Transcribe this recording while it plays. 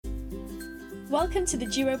Welcome to the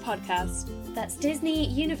Duo podcast. That's Disney,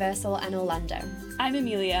 Universal and Orlando. I'm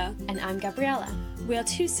Amelia. And I'm Gabriella. We are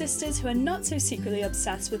two sisters who are not so secretly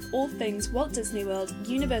obsessed with all things Walt Disney World,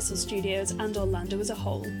 Universal Studios and Orlando as a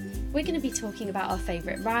whole. We're going to be talking about our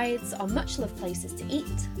favourite rides, our much-loved places to eat,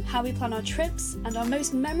 how we plan our trips, and our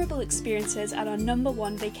most memorable experiences at our number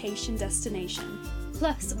one vacation destination.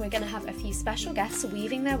 Plus, we're going to have a few special guests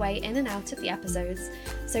weaving their way in and out of the episodes,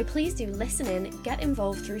 so please do listen in, get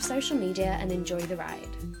involved through social media and enjoy the ride.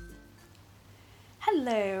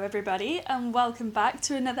 Hello everybody and welcome back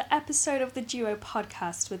to another episode of the Duo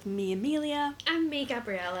podcast with me, Amelia. And me,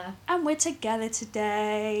 Gabriella. And we're together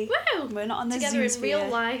today. Woo! We're not on the together Zoom in real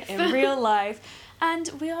life. In real life. And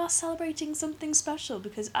we are celebrating something special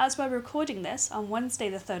because as we're recording this on Wednesday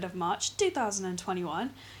the 3rd of March 2021,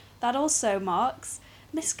 that also marks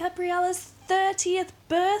Miss Gabriella's 30th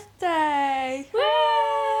birthday. Woo!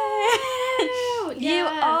 You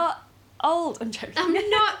are old. I'm joking. I'm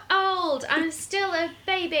not old. I'm still a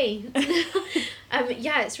baby.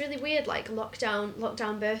 Yeah, it's really weird, like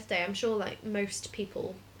lockdown birthday. I'm sure like most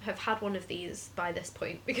people have had one of these by this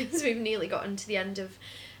point because we've nearly gotten to the end of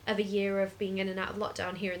a year of being in and out of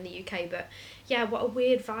lockdown here in the UK. But yeah, what a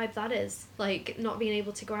weird vibe that is, like not being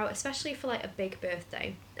able to go out, especially for like a big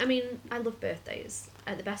birthday. I mean, I love birthdays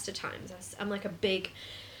at the best of times. I'm like a big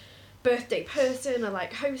birthday person. I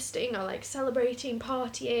like hosting, I like celebrating,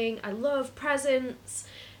 partying, I love presents,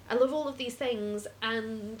 I love all of these things,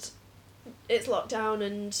 and it's lockdown,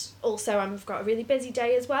 and also I've got a really busy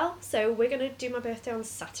day as well, so we're going to do my birthday on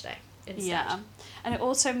Saturday instead. Yeah, and it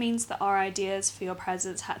also means that our ideas for your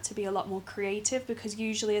presents had to be a lot more creative because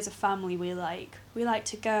usually as a family we like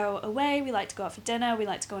to go away, we like to go out for dinner, we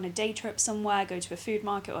like to go on a day trip somewhere, go to a food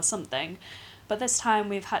market or something. But this time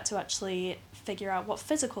we've had to actually figure out what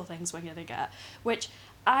physical things we're going to get, which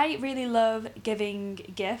I really love giving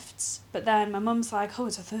gifts, but then my mum's like, oh,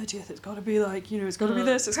 it's a 30th, it's got to be like, it's got to be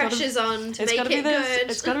this, pressure's on to make it good.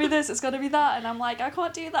 It's got to be this, it's got to be that, and I'm like, I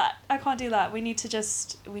can't do that.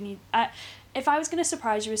 If I was going to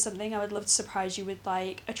surprise you with something, I would love to surprise you with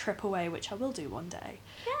like a trip away, which I will do one day.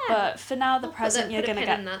 Yeah. But for now, the present you're going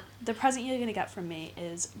to get from me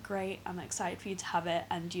is great. I'm excited for you to have it,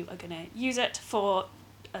 and you are going to use it for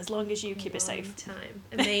as long as you keep it safe. Time.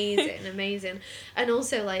 Amazing. And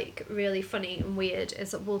also, like, really funny and weird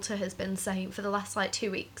is that Walter has been saying, for the last,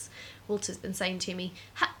 2 weeks, Walter's been saying to me,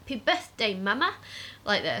 happy birthday, mama,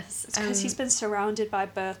 like this. It's because he's been surrounded by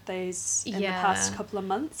birthdays in the past couple of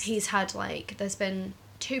months. He's had, there's been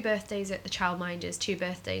 2 birthdays at the childminders, 2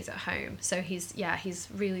 birthdays at home. So he's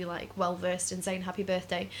really, well-versed in saying happy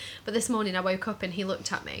birthday. But this morning I woke up and he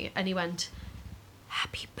looked at me and he went,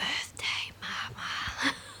 happy birthday, mama.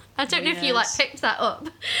 I don't know if you picked that up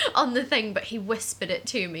on the thing, but he whispered it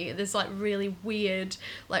to me. This really weird,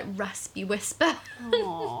 raspy whisper.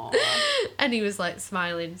 And he was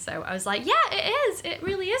smiling. So I was like, yeah, it is. It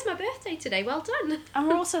really is my birthday today. Well done. And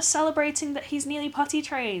we're also celebrating that he's nearly potty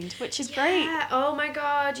trained, which is great. Oh my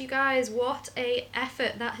God, you guys, what a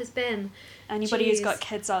effort that has been. Anybody who's got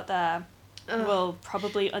kids out there will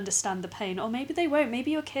probably understand the pain, or maybe they won't.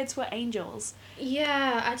 Maybe your kids were angels.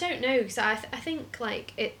 Yeah, I don't know, because I think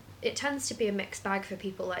it tends to be a mixed bag for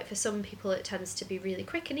people. For some people it tends to be really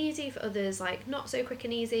quick and easy, for others not so quick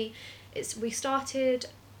and easy. We started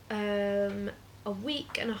a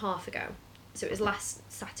week and a half ago, so it was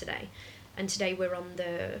last Saturday, and today we're on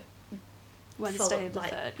the Wednesday the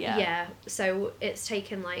 3rd. Yeah, so it's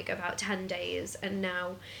taken about 10 days, and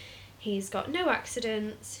now he's got no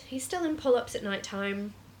accidents. He's still in pull-ups at night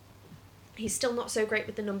time. He's still not so great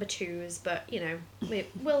with the number 2s, but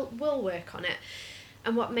we'll work on it.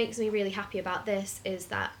 And what makes me really happy about this is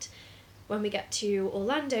that when we get to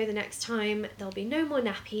Orlando the next time, there'll be no more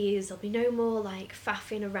nappies, there'll be no more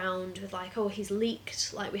faffing around with oh, he's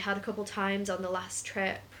leaked like we had a couple times on the last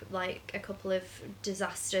trip, a couple of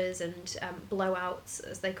disasters and blowouts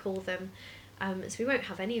as they call them. So we won't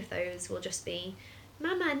have any of those. We'll just be,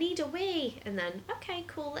 Mama, I need a wee, and then, okay,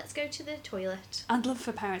 cool, let's go to the toilet. I'd love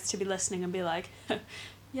for parents to be listening and be like,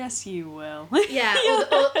 yes, you will. Yeah,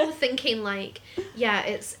 or thinking yeah,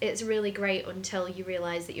 it's really great until you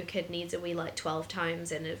realise that your kid needs a wee 12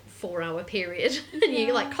 times in a 4-hour period, and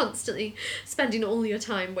you're constantly spending all your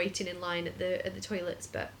time waiting in line at the toilets.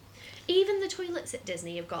 But even the toilets at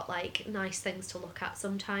Disney have got nice things to look at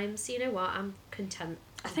sometimes. So you know what? I'm content.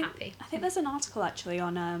 I'm happy. I think there's an article actually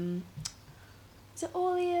on is it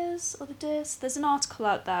All Ears or the Dis? There's an article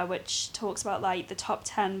out there which talks about the top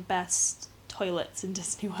 10 best toilets in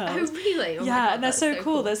Disney World. Oh really? Oh yeah, my God, and they're so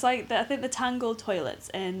cool. There's I think the Tangled toilets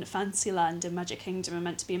in Fantasyland and Magic Kingdom are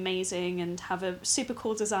meant to be amazing and have a super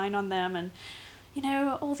cool design on them, and you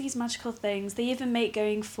know, all these magical things. They even make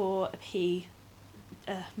going for a pee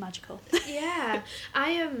magical. Yeah,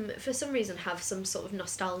 I for some reason have some sort of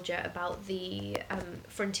nostalgia about the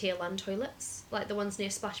Frontierland toilets, like the ones near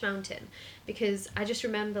Splash Mountain, because I just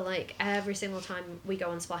remember like every single time we go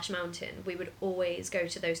on Splash Mountain, we would always go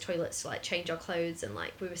to those toilets to like change our clothes, and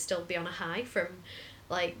like we would still be on a high from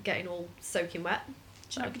like getting all soaking wet.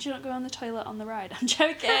 Do you not go on the toilet on the ride? I'm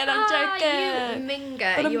joking, I'm joking. You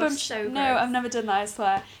minger, you're so gross. No, I've never done that, I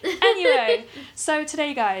swear. Anyway, so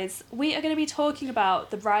today, guys, we are going to be talking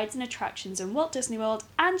about the rides and attractions in Walt Disney World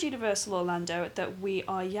and Universal Orlando that we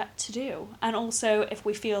are yet to do, and also if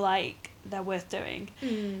we feel like they're worth doing.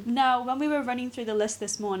 Now, when we were running through the list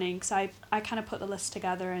this morning, because I kind of put the list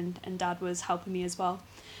together and Dad was helping me as well,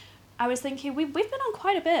 I was thinking we've been on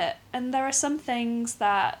quite a bit, and there are some things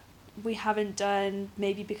that we haven't done,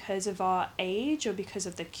 maybe because of our age or because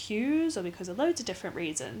of the queues or because of loads of different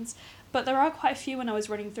reasons, but there are quite a few when I was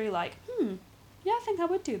running through like, yeah, I think I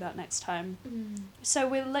would do that next time. So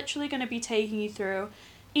we're literally going to be taking you through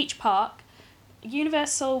each park.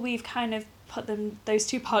 Universal, we've kind of put those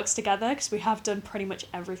two parks together because we have done pretty much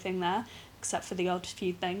everything there except for the odd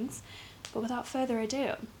few things. But without further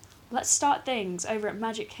ado, let's start things over at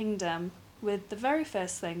Magic Kingdom with the very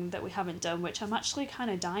first thing that we haven't done, which I'm actually kind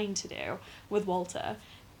of dying to do with Walter,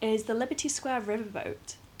 is the Liberty Square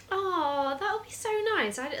riverboat. Oh, that would be so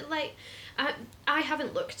nice. I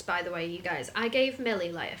haven't looked, by the way, you guys. I gave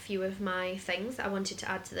Millie like a few of my things that I wanted to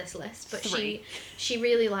add to this list, but she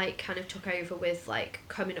really like kind of took over with like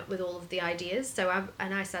coming up with all of the ideas. So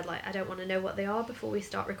I said like I don't want to know what they are before we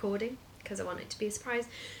start recording because I want it to be a surprise.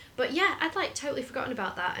 But yeah, I'd like totally forgotten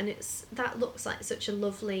about that, and that looks like such a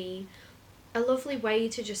lovely way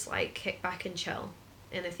to just like kick back and chill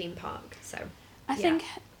in a theme park. So I think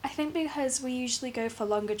because we usually go for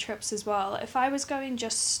longer trips as well. If I was going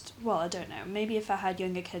just, well, I don't know, maybe if I had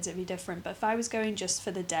younger kids it'd be different, but if I was going just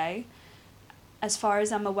for the day, as far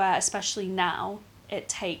as I'm aware, especially now, it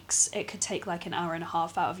could take like an hour and a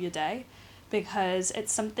half out of your day, because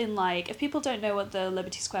it's something like, if people don't know what the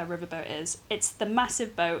Liberty Square riverboat is, it's the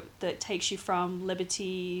massive boat that takes you from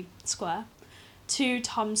Liberty Square to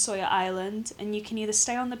Tom Sawyer Island, and you can either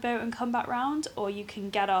stay on the boat and come back round, or you can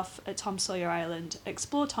get off at Tom Sawyer Island,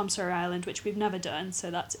 explore Tom Sawyer Island, which we've never done,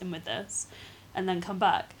 so that's in with this, and then come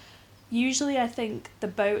back. Usually I think the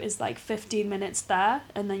boat is like 15 minutes there,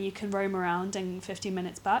 and then you can roam around and 15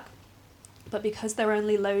 minutes back. But because they're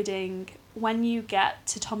only loading, when you get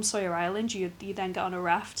to Tom Sawyer Island, you then get on a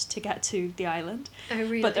raft to get to the island. Oh,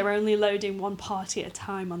 really? But they're only loading one party at a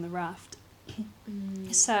time on the raft.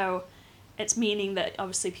 So it's meaning that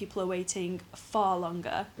obviously people are waiting far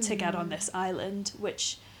longer to get on this island,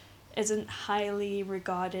 which isn't highly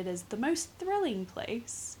regarded as the most thrilling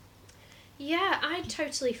place. Yeah, I'd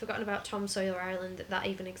totally forgotten about Tom Sawyer Island, that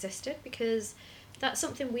even existed, because that's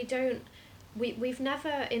something we've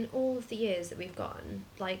never, in all of the years that we've gone,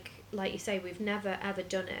 like you say, we've never ever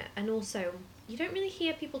done it. And also, you don't really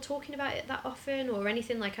hear people talking about it that often or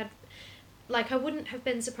anything. I wouldn't have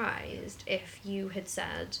been surprised if you had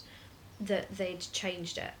said that they'd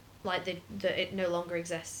changed it, like that it no longer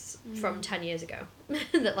exists from 10 years ago.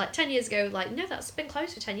 That like 10 years ago, like, no, that's been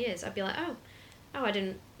closed for 10 years. I'd be like, oh, I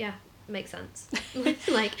didn't, yeah, makes sense.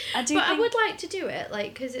 I would like to do it,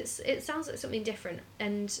 like, because it sounds like something different,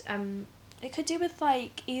 and it could do with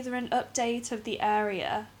like either an update of the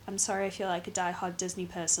area. I'm sorry if you're like a diehard Disney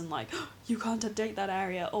person, like, oh, you can't update that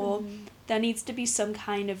area, or there needs to be some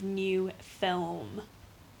kind of new film.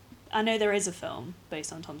 I know there is a film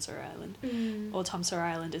based on Tom Sawyer Island, or Tom Sawyer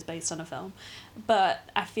Island is based on a film, but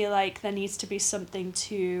I feel like there needs to be something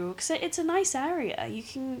to, because it's a nice area.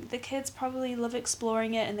 The kids probably love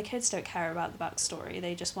exploring it, and the kids don't care about the backstory,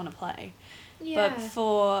 they just want to play. Yeah. But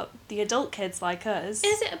for the adult kids like us...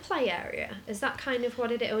 Is it a play area? Is that kind of what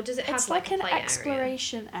it is, or does it have like a play area? It's like an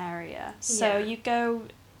exploration area. So you go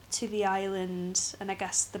to the island, and I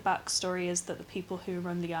guess the backstory is that the people who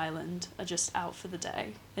run the island are just out for the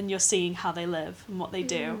day, and you're seeing how they live and what they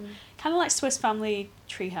do. Kind of like Swiss Family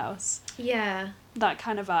Treehouse. Yeah. That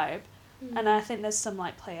kind of vibe. And I think there's some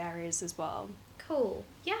like play areas as well. Cool.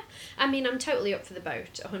 Yeah. I mean, I'm totally up for the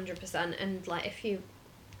boat, 100%, and like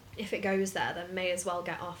if it goes there, then may as well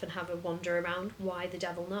get off and have a wander around. Why the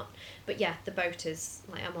devil not? But yeah, the boat is,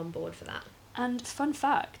 like, I'm on board for that. And fun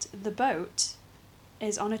fact, the boat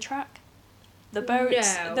is on a track. The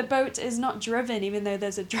boat is not driven, even though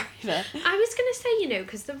there's a driver. I was going to say,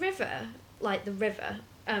 because the river,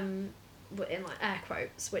 in like air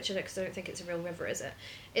quotes, which because I don't think it's a real river, is it?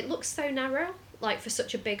 It looks so narrow, like for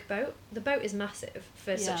such a big boat. The boat is massive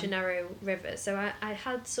for such a narrow river. So I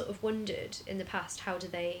had sort of wondered in the past, how do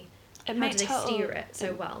they It How made do they steer it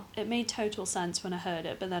so well? It made total sense when I heard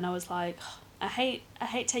it, but then I was like, I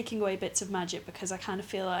hate taking away bits of magic because I kind of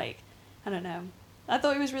feel like, I don't know. I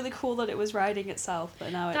thought it was really cool that it was writing itself,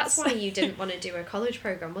 but now That's why you didn't want to do a college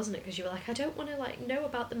program, wasn't it? Because you were like, I don't want to like know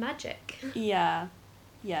about the magic. Yeah.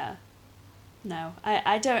 No,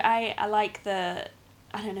 I don't. I like the.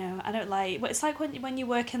 I don't know. I don't like. It's like when you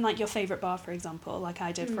work in like your favorite bar, for example, like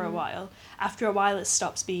I did for a while. After a while, it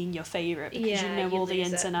stops being your favorite because you know all the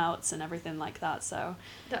ins and outs and everything like that. So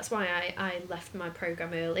that's why I left my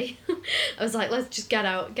program early. I was like, let's just get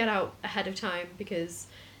out ahead of time because,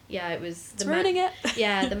 yeah, it was it's ruining it.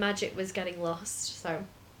 Yeah, the magic was getting lost. So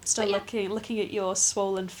still looking at your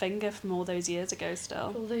swollen finger from all those years ago.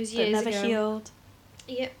 Still all those years that never ago. healed.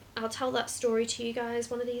 Yep, I'll tell that story to you guys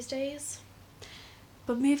one of these days.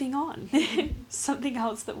 But moving on, something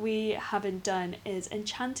else that we haven't done is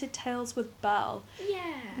Enchanted Tales with Belle.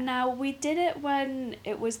 Yeah. Now, we did it when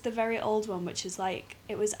it was the very old one, which is like,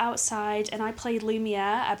 it was outside and I played Lumiere.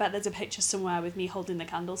 I bet there's a picture somewhere with me holding the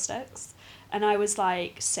candlesticks. And I was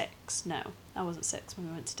like 6. No, I wasn't 6 when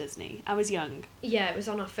we went to Disney. I was young. Yeah, it was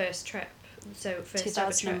on our first trip. So first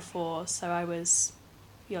 2004, so I was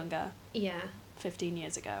younger. Yeah. 15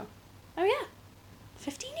 years ago. Oh yeah,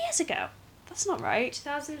 15 years ago. That's not right.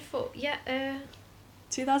 2004. Yeah.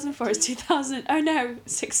 2004 is 2000. Oh no,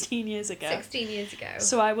 16 years ago. 16 years ago.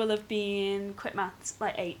 So I will have been, quit maths,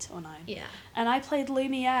 like 8 or 9. Yeah. And I played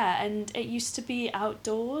Lumiere, and it used to be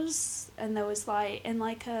outdoors, and there was like in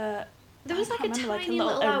like a. There was like a tiny like a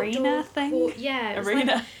little arena thing. Yeah. It was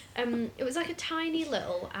arena. Like, it was like a tiny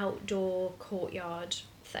little outdoor courtyard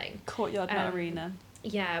thing. Courtyard, not arena.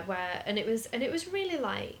 Yeah, and it was really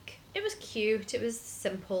like, it was cute, it was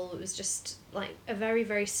simple, it was just like a very,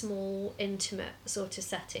 very small, intimate sort of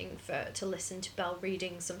setting to listen to Belle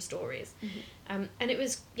reading some stories. Mm-hmm. And it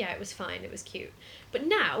was fine, it was cute. But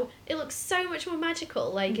now it looks so much more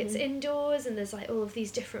magical, like it's indoors and there's like all of these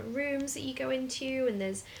different rooms that you go into and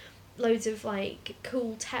there's loads of like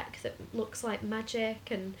cool tech that looks like magic,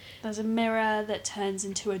 and there's a mirror that turns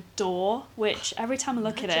into a door, which every time I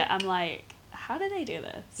look at it I'm like, how do they do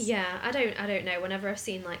this? Yeah, I don't know. Whenever I've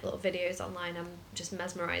seen like little videos online, I'm just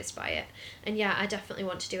mesmerised by it. And yeah, I definitely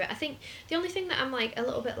want to do it. I think the only thing that I'm like a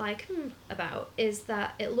little bit like about is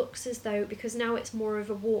that it looks as though, because now it's more of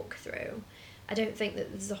a walkthrough, I don't think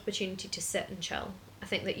that there's opportunity to sit and chill. I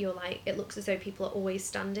think that you're like, it looks as though people are always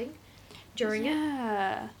standing during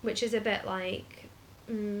it, which is a bit like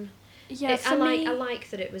I like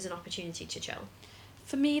that it was an opportunity to chill.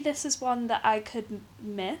 For me, this is one that I could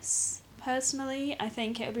miss. Personally, I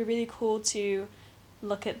think it would be really cool to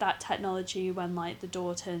look at that technology when like the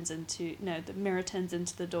mirror turns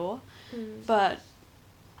into the door. But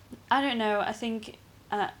I don't know. I think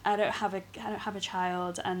I don't have a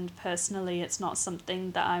child, and personally, it's not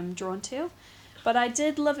something that I'm drawn to. But I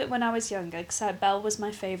did love it when I was younger, because Belle was my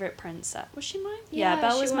favourite princess. Was she mine? Yeah,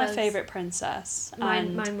 Belle was my favourite princess.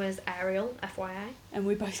 Mine was Ariel, FYI. And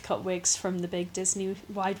we both got wigs from the big Disney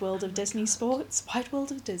Wide World of Disney Sports. Wide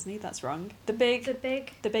World of Disney, that's wrong. The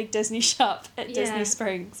big Disney shop at Disney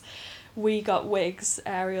Springs. We got wigs,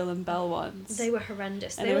 Ariel and Belle ones. They were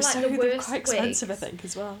horrendous. And they were like the worst quite expensive, wigs. I think,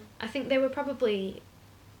 as well. I think they were probably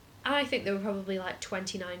like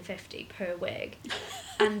 $29.50 per wig,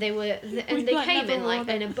 and they came in like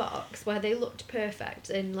in a box where they looked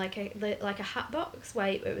perfect, in like a hat box where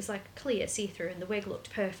it was like clear see-through, and the wig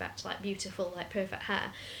looked perfect, like beautiful, like perfect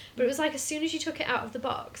hair. But it was like as soon as you took it out of the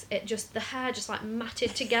box, the hair just like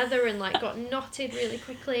matted together and like got knotted really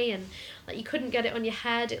quickly, and like you couldn't get it on your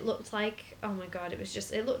head. It looked like, oh my god,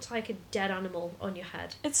 it looked like a dead animal on your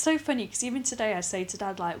head. It's so funny because even today I say to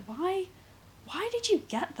Dad, like, why did you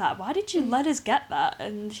get that? Why did you let us get that?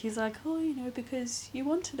 And she's like, oh, because you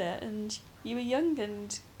wanted it and you were young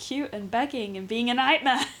and cute and begging and being a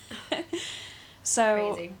nightmare.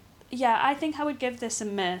 So, crazy. Yeah, I think I would give this a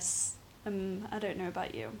miss. I don't know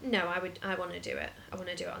about you. No, I want to do it. I want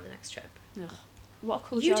to do it on the next trip. Ugh. What a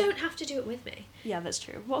cool You job. don't have to do it with me. Yeah, that's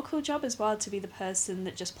true. What a cool job as well to be the person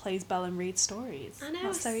that just plays Belle and reads stories. I know,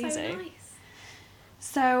 that's so easy. Nice.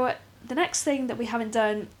 So, the next thing that we haven't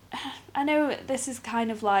done, I know this is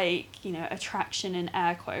kind of like, attraction in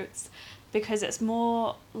air quotes, because it's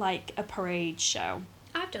more like a parade show.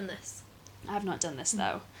 I've done this. I've not done this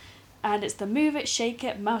though. And it's the Move It, Shake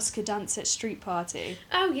It, Mouse Could Dance It street party.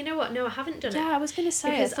 Oh, you know what? No, I haven't done it. Yeah, I was going to say.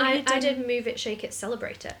 Because I did Move It, Shake It,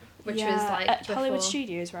 Celebrate It, which was like at before. Hollywood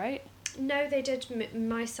Studios, right? No, they did.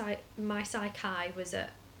 My Sai Kai was at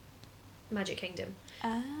Magic Kingdom.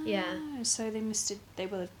 Ah, yeah. So they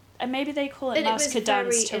will have And maybe they call it And Mouse Could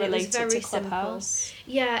Dance to relate it to simple. Clubhouse.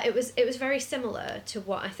 Yeah, it was very similar to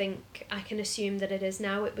what I think I can assume that it is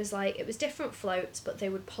now. It was like, it was different floats, but they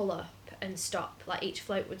would pull up and stop. Like, each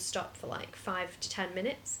float would stop for like 5 to 10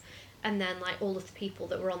 minutes. And then, like, all of the people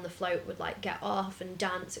that were on the float would, like, get off and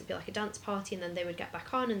dance. It would be like a dance party, and then they would get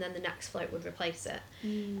back on, and then the next float would replace it.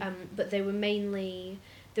 But they were mainly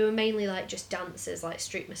like just dancers, like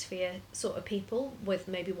streetmosphere sort of people, with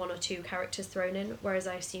maybe 1 or 2 characters thrown in. Whereas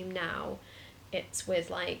I assume now it's with,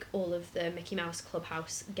 like, all of the Mickey Mouse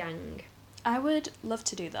Clubhouse gang. I would love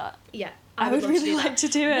to do that. Yeah, I would really like to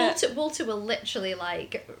do it. Walter will literally,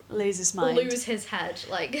 like, lose his mind. Lose his head.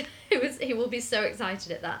 Like, he will be so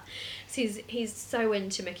excited at that. So he's so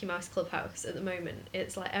into Mickey Mouse Clubhouse at the moment.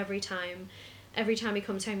 It's like every time he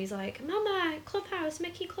comes home, he's like, Mama, Clubhouse,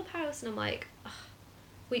 Mickey Clubhouse. And I'm like,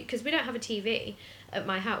 because we don't have a TV at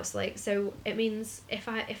my house, like, so it means if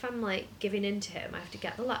I'm like giving in to him, I have to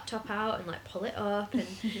get the laptop out and like pull it up and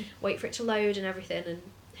wait for it to load and everything, and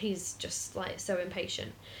he's just like so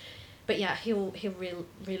impatient. But yeah, he'll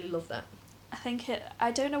really love that.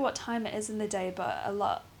 I don't know what time it is in the day, but a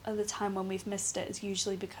lot of the time when we've missed it is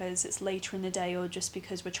usually because it's later in the day or just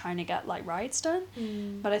because we're trying to get like rides done.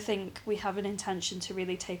 But I think we have an intention to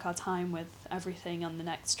really take our time with everything on the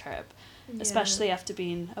next trip, especially after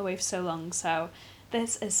being away for so long. So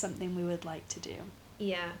this is something we would like to do.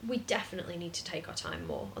 Yeah, we definitely need to take our time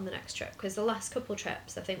more on the next trip, because the last couple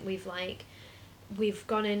trips I think we've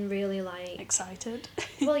gone in really like excited.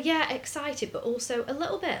 Well, yeah, excited, but also a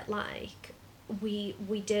little bit like we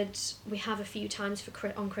have a few times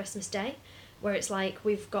on Christmas Day where it's like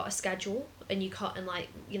we've got a schedule and you can't, and like,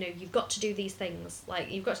 you know, you've got to do these things,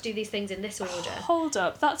 like you've got to do these things in this order. Hold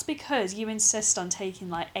up, that's because you insist on taking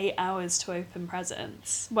like 8 hours to open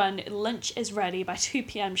presents when lunch is ready by 2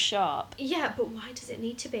 p.m. sharp. Yeah, but why does it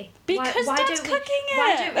need to be? Because Dad's cooking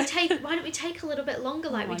it. Why don't we take a little bit longer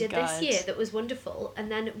like we did this year? That was wonderful,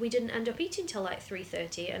 and then we didn't end up eating till like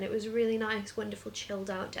 3:30, and it was a really nice, wonderful,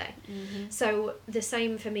 chilled out day. So the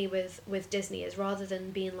same for me with Disney is, rather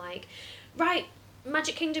than being like, right,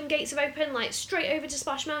 Magic Kingdom gates have opened, like straight over to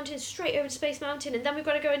Splash Mountain, straight over to Space Mountain, and then we've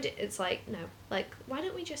got to go and it's like, no, like why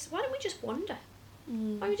don't we just wander?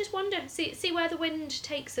 Why don't we just wander? See where the wind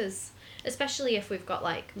takes us, especially if we've got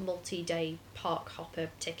like multi-day park hopper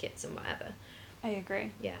tickets and whatever. I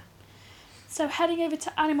agree. Yeah. So heading over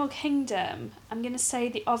to Animal Kingdom, I'm going to say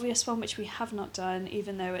the obvious one, which we have not done,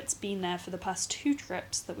 even though it's been there for the past 2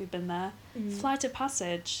 trips that we've been there, Flight of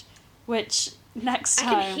Passage, which next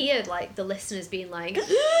time... I can hear, like, the listeners being like...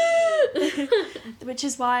 Which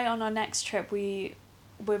is why on our next trip we're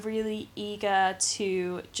really eager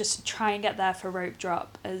to just try and get there for rope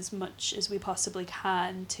drop as much as we possibly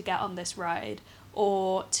can to get on this ride,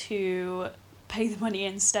 or to pay the money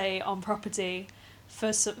and stay on property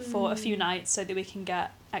for a few nights so that we can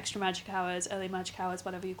get extra magic hours, early magic hours,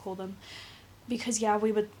 whatever you call them. Because yeah,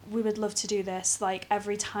 we would love to do this. Like,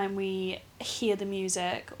 every time we hear the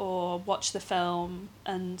music or watch the film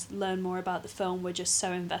and learn more about the film, we're just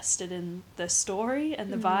so invested in the story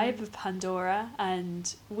and the vibe of Pandora,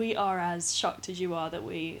 and we are as shocked as you are that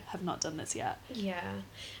we have not done this yet. Yeah,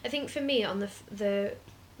 I think for me on the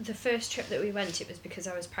first trip that we went, it was because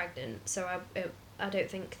I was pregnant, so I don't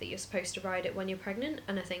think that you're supposed to ride it when you're pregnant,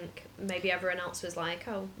 and I think maybe everyone else was like,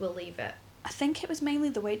 oh, we'll leave it. I think it was mainly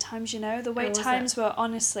the wait times, you know. The wait times were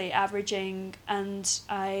honestly averaging, and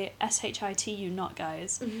I shit you not,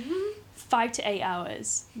 guys, 5 to 8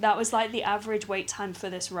 hours. That was like the average wait time for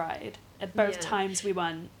this ride at both times we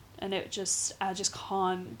went, and I just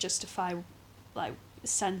can't justify like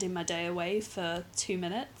sending my day away for 2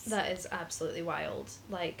 minutes. That is absolutely wild.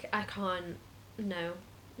 Like, I can't. No,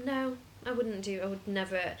 I would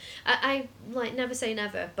never, I like never say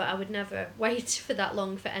never, but I would never wait for that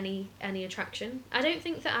long for any attraction. I don't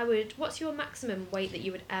think that I would. What's your maximum wait that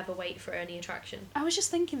you would ever wait for any attraction? I was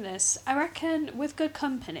just thinking this. I reckon with good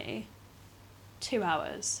company, 2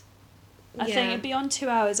 hours. I think beyond 2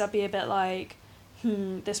 hours I'd be a bit like,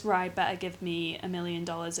 this ride better give me $1 million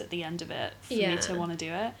at the end of it for me to want to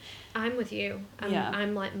do it. I'm with you.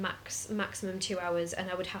 I'm like maximum 2 hours,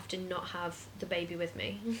 and I would have to not have the baby with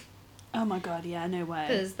me. Oh my god, yeah, no way.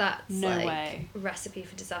 Because that's recipe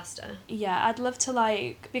for disaster. Yeah, I'd love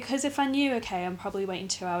to because if I knew, okay, I'm probably waiting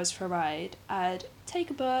 2 hours for a ride, I'd take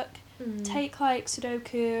a book, take like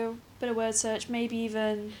Sudoku, bit of word search, maybe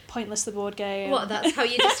even Pointless the board game. What, that's how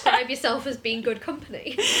you describe yourself as being good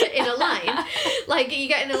company? In a line? Like, you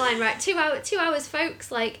get in a line, right, 2 hours,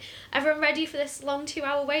 folks, like, everyone ready for this long 2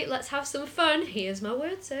 hour wait? Let's have some fun. Here's my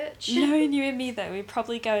word search. Knowing you and me, though, we'd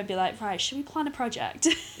probably go and be like, right, should we plan a project?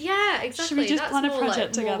 Yeah, exactly. Should we just plan a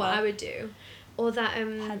project together? More what I would do. Or that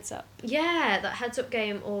Heads Up. Yeah, that Heads Up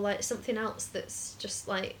game, or like something else that's just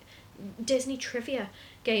like Disney trivia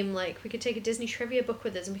game. Like we could take a Disney trivia book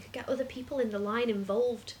with us and we could get other people in the line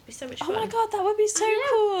involved. It'd be so much fun. Oh my god, that would be so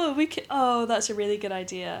cool. We could. Oh, that's a really good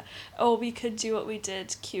idea. Or we could do what we did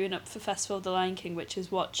queuing up for Festival of the Lion King, which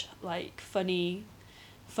is watch like funny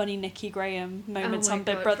Nikki Graham moments on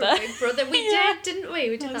Big Brother. Big Brother, we did, didn't we?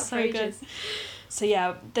 We did that for ages. Good. So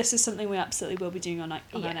yeah, this is something we absolutely will be doing on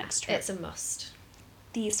our next trip. It's a must.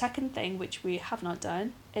 The second thing, which we have not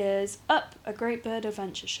done, is Up, a Great Bird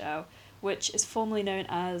Adventure Show, which is formerly known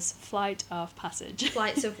as Flight of Passage.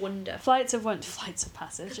 Flights of Wonder. Flights of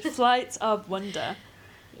Passage. Flights of Wonder.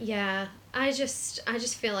 Yeah, I just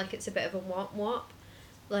feel like it's a bit of a womp.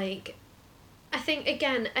 Like, I think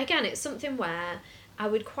again, it's something where I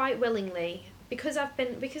would quite willingly, because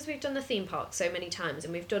we've done the theme park so many times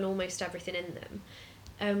and we've done almost everything in them.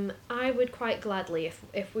 I would quite gladly,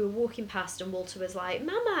 if we were walking past and Walter was like,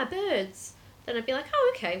 "Mama, birds," then I'd be like,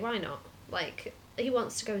 "Oh, okay, why not?" Like, he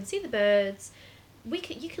wants to go and see the birds.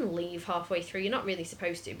 You can leave halfway through. You're not really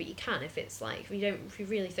supposed to, but you can if it's like, if you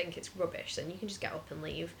really think it's rubbish, then you can just get up and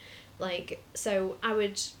leave. Like, so I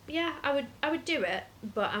would do it,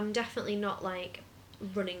 but I'm definitely not like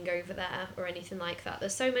running over there or anything like that.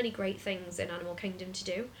 There's so many great things in Animal Kingdom to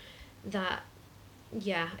do that,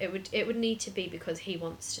 yeah, it would need to be because he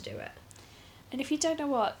wants to do it. And if you don't know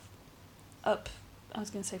what Up, I was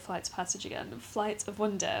going to say Flights of Passage again, Flights of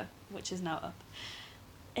Wonder, which is now Up,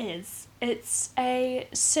 it's a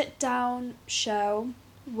sit-down show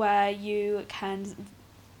where you can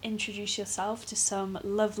introduce yourself to some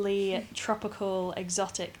lovely tropical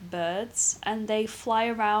exotic birds, and they fly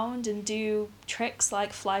around and do tricks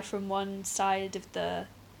like fly from one side of the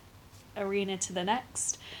arena to the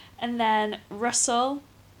next, and then Russell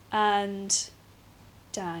and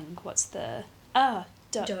Doug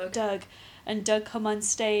and Doug come on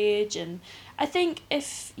stage. And I think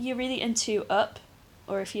if you're really into Up,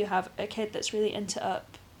 or if you have a kid that's really into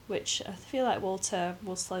Up, which I feel like Walter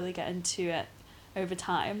will slowly get into it over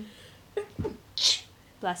time,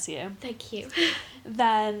 bless you, thank you,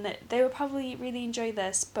 then they will probably really enjoy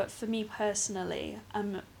this. But for me personally,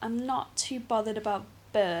 I'm not too bothered about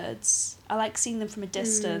birds. I like seeing them from a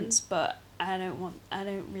distance, but I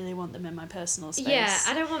don't really want them in my personal space. Yeah,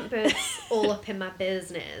 I don't want birds all up in my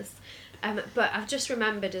business. But I've just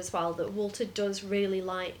remembered as well that Walter does really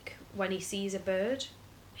like when he sees a bird,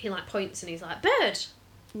 he like points and he's like, "Bird!"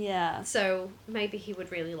 Yeah. So maybe he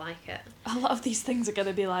would really like it. A lot of these things are going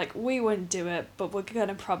to be like, we wouldn't do it, but we're going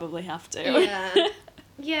to probably have to. Yeah.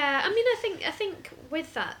 Yeah, I mean, I think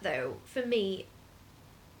with that though, for me,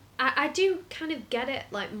 I do kind of get it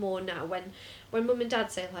like more now when Mum and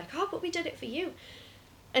Dad say like, "Oh, but we did it for you."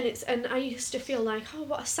 And I used to feel like, oh,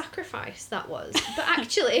 what a sacrifice that was. But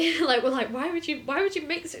actually, like, we're like, why would you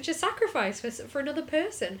make such a sacrifice for another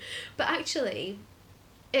person? But actually,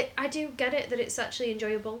 I do get it that it's actually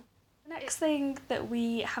enjoyable. The next thing that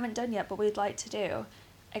we haven't done yet, but we'd like to do,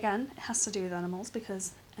 again, it has to do with animals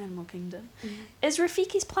because Animal Kingdom, is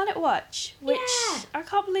Rafiki's Planet Watch, which I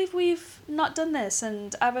can't believe we've not done this,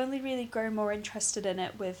 and I've only really grown more interested in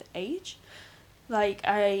it with age. Like,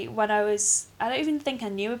 I don't even think I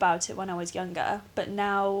knew about it when I was younger, but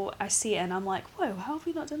now I see it and I'm like, whoa, how have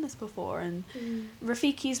we not done this before? And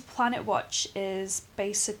Rafiki's Planet Watch is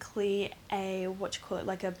basically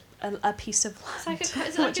like a piece of land.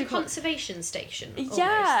 It's like a conservation station?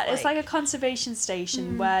 Yeah, it's like a conservation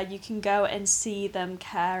station where you can go and see them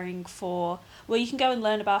caring for... Well, you can go and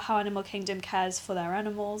learn about how Animal Kingdom cares for their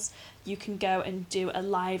animals. You can go and do a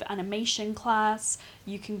live animation class.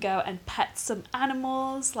 You can go and pet some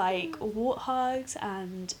animals like warthogs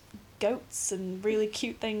and goats and really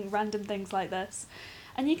cute random things like this.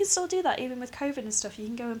 And you can still do that even with COVID and stuff. You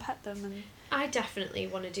can go and pet them. And I definitely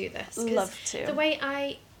want to do this. Love to. The way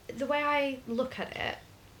I look at it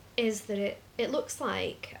is that it looks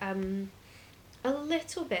like a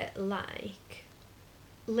little bit like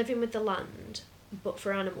Living with the Land, but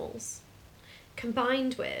for animals,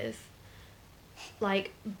 combined with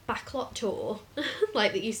like backlot tour,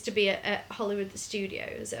 like that used to be at Hollywood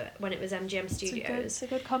Studios when it was MGM Studios. It's a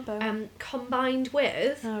good combo. Combined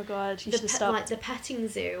with oh god, you should stop. Like the petting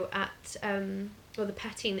zoo at or the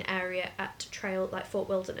petting area at Trail like Fort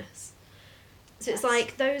Wilderness. So it's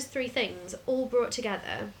like those three things all brought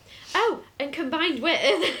together. Oh, and combined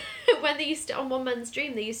with when they used to, on One Man's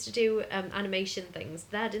Dream, they used to do animation things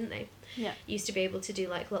there, didn't they? Yeah. Used to be able to do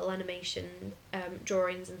like little animation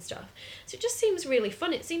drawings and stuff. So it just seems really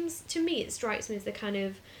fun. It seems, to me, it strikes me as the kind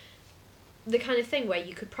of the kind of thing where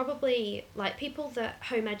you could probably, like, people that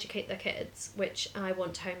home educate their kids, which I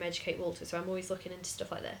want to home educate Walter, so I'm always looking into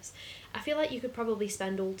stuff like this. I feel like you could probably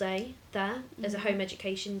spend all day there as a home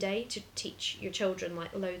education day to teach your children,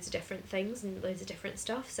 like, loads of different things and loads of different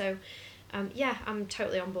stuff. So yeah, I'm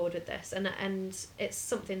totally on board with this, and it's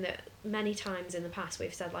something that many times in the past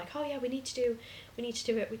we've said, like, oh yeah, we need to do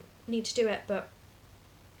it, but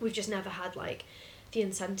we've just never had, like, the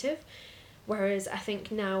incentive. Whereas I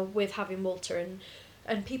think now with having Walter,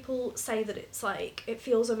 and people say that it's like, it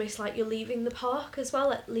feels almost like you're leaving the park as well,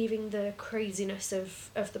 like leaving the craziness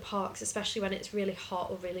of the parks, especially when it's really hot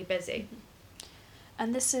or really busy.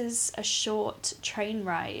 And this is a short train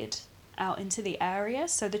ride out into the area,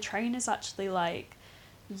 so the train is actually like,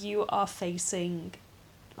 you are facing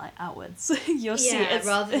like outwards. Your seat is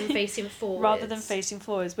rather than facing forwards. Rather than facing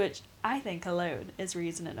forwards, which I think alone is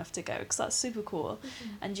reason enough to go, because that's super cool.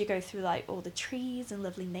 And you go through like all the trees and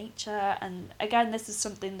lovely nature, and again, this is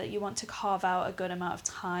something that you want to carve out a good amount of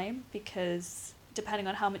time, because depending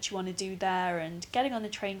on how much you want to do there, and getting on the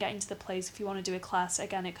train, getting to the place, if you want to do a class,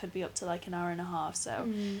 again, it could be up to like an hour and a half, so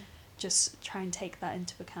just try and take that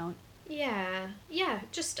into account. Yeah,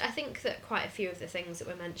 just I think that quite a few of the things that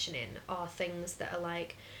we're mentioning are things that are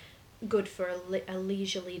like good for a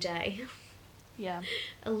leisurely day. Yeah.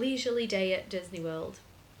 A leisurely day at Disney World.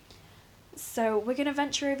 So we're going to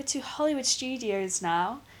venture over to Hollywood Studios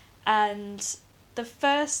now, and the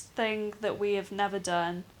first thing that we have never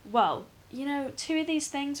done, well, you know, two of these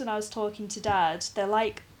things when I was talking to Dad, they're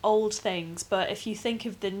like old things, but if you think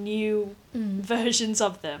of the new versions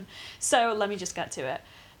of them. So let me just get to it.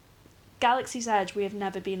 Galaxy's Edge, we have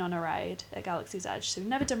never been on a ride at Galaxy's Edge. So we've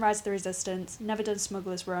never done Rise of the Resistance, never done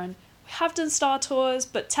Smuggler's Run. We have done Star Tours,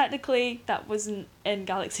 but technically that wasn't in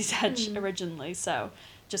Galaxy's Edge originally, so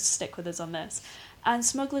just stick with us on this. And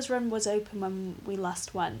Smuggler's Run was open when we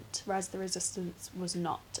last went. Rise of the Resistance was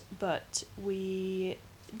not, but we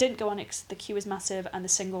didn't go on it because the queue was massive and the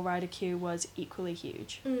single rider queue was equally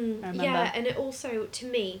huge. Yeah, and it also, to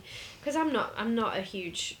me, because I'm not a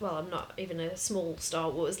huge, well, I'm not even a small Star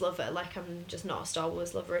Wars lover, like I'm just not a Star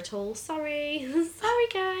Wars lover at all, sorry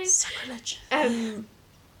guys. Sacrilege.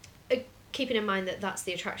 Keeping in mind that that's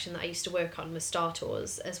the attraction that I used to work on was Star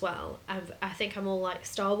Tours as well, I think I'm all like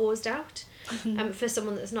Star Wars'd out. For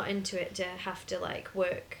someone that's not into it to have to like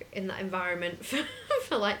work in that environment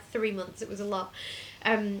for like 3 months, it was a lot.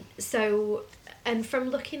 So, and from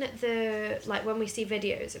looking at the, like when we see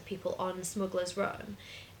videos of people on Smuggler's Run,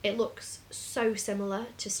 it looks so similar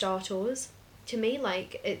to Star Tours. To me,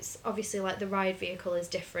 like, it's obviously like the ride vehicle is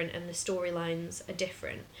different and the storylines are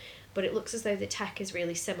different, but it looks as though the tech is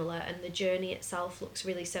really similar and the journey itself looks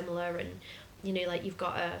really similar, and, you know, like you've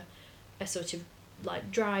got a sort of like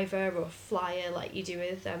driver or flyer like you do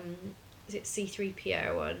with, is it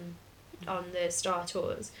C-3PO on the Star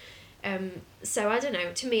Tours. So I don't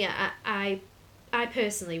know, to me, I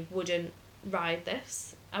personally wouldn't ride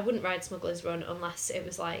this. I wouldn't ride Smuggler's Run unless it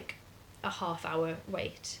was like a half-hour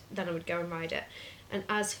wait, then I would go and ride it. And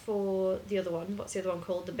as for the other one, what's the other one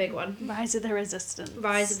called? The big one? Rise of the Resistance.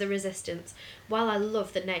 Rise of the Resistance. While I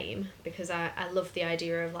love the name, because I love the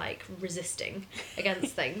idea of like resisting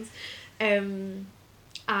against things, because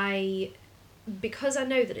I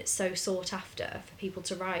know that it's so sought after for people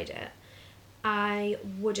to ride it, I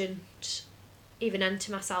wouldn't even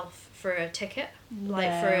enter myself for a ticket,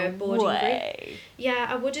 like for a boarding group. Yeah,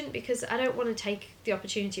 I wouldn't, because I don't want to take the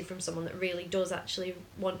opportunity from someone that really does actually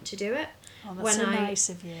want to do it. Oh, that's so nice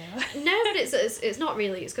of you. No, but it's not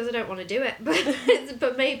really. It's because I don't want to do it,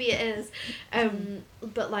 but maybe it is.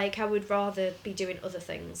 But like I would rather be doing other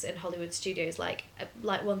things in Hollywood Studios. Like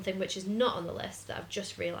one thing which is not on the list that I've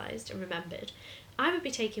just realised and remembered, I would be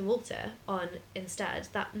taking Walter on instead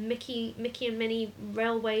that Mickey and Minnie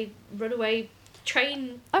railway runaway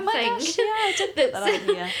train thing. Gosh, yeah, I did get that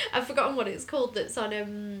idea. I've forgotten what it's called. That's on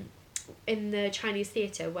in the Chinese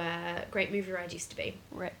theatre where Great Movie Ride used to be.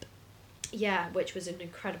 RIP. Yeah, which was an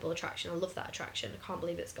incredible attraction. I love that attraction. I can't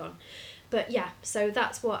believe it's gone. But yeah, so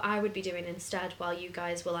that's what I would be doing instead, while you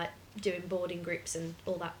guys were like doing boarding groups and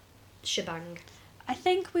all that shebang. I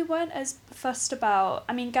think we weren't as fussed about,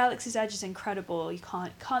 I mean, Galaxy's Edge is incredible, you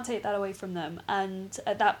can't take that away from them, and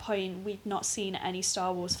at that point we'd not seen any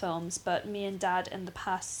Star Wars films, but me and Dad in the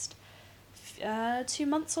past 2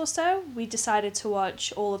 months or so, we decided to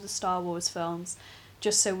watch all of the Star Wars films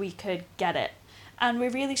just so we could get it. And we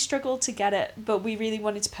really struggled to get it, but we really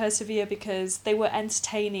wanted to persevere because they were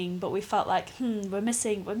entertaining, but we felt like, we're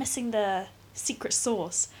missing the secret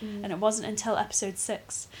sauce. And it wasn't until episode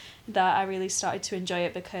 6 that I really started to enjoy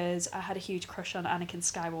it, because I had a huge crush on Anakin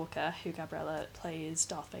Skywalker, who Gabriella plays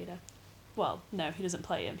Darth Vader. Well, no, he doesn't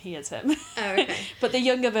play him. He is him. Oh, okay. But the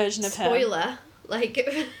younger version of him. Spoiler, like,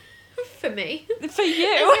 for me. For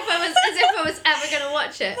you. As if I was ever going to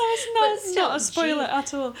watch it. It's not a spoiler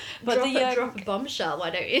at all. But drop a bombshell, why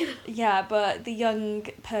don't you? Yeah, but the young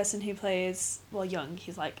person who plays, well, young,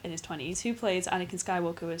 he's like in his 20s, who plays Anakin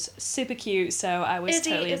Skywalker was super cute, so I was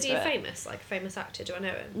totally into it. Is he famous? Like a famous actor? Do I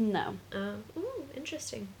know him? No. Ooh,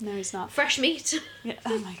 interesting. No, he's not. Fresh meat. Yeah.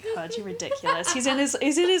 Oh my god, you're ridiculous. He's in his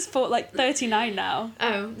 39 now.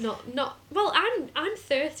 Oh, not. Well, I'm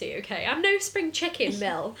 30. Okay, I'm no spring chicken,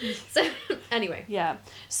 Mel. So anyway. Yeah.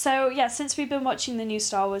 So yeah, since we've been watching the new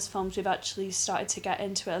Star Wars films, we've actually started to get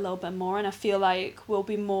into it a little bit more, and I feel like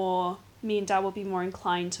me and Dad will be more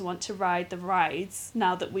inclined to want to ride the rides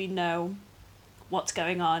now that we know what's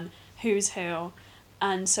going on, who's who,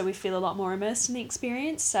 and so we feel a lot more immersed in the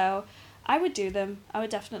experience. So I would do them. I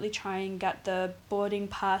would definitely try and get the boarding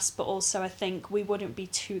pass, but also I think we wouldn't be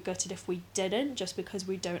too gutted if we didn't, just because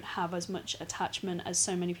we don't have as much attachment as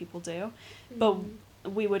so many people do. But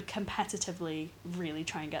we would competitively really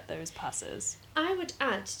try and get those passes. I would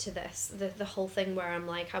add to this, the whole thing where I'm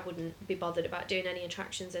like, I wouldn't be bothered about doing any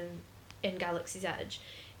attractions in Galaxy's Edge,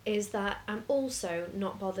 is that I'm also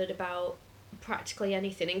not bothered about practically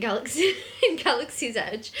anything in Galaxy's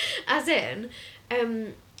Edge, as in,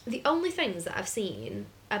 the only things that I've seen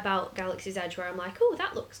about Galaxy's Edge where I'm like, oh,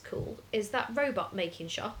 that looks cool, is that robot making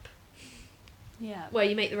shop. Yeah. Where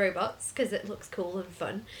you make the robots, because it looks cool and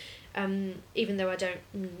fun. Even though I don't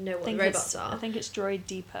know what the robots are. I think it's Droid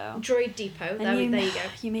Depot. Droid Depot, there you go.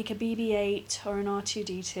 You make a BB-8 or an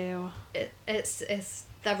R2-D2. It's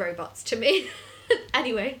they're robots to me.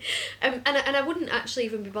 Anyway, and I wouldn't actually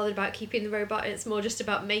even be bothered about keeping the robot. It's more just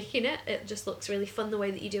about making it. It just looks really fun the way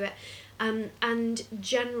that you do it. And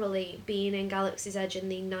generally being in Galaxy's Edge in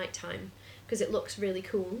the nighttime, because it looks really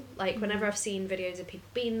cool. Like whenever I've seen videos of people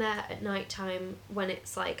being there at nighttime when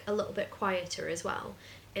it's like a little bit quieter as well,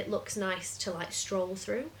 it looks nice to like stroll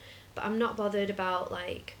through. But I'm not bothered about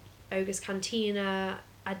like Ogre's Cantina.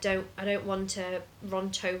 I don't want a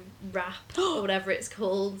Ronto wrap or whatever it's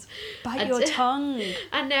called. Bite your tongue.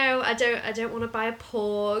 I know. I don't want to buy a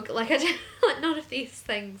porg. Like I don't like none of these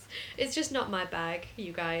things. It's just not my bag,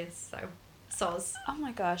 you guys. So soz. Oh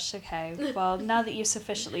my gosh. Okay. Well, now that you've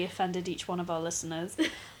sufficiently offended each one of our listeners,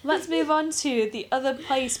 let's move on to the other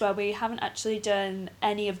place where we haven't actually done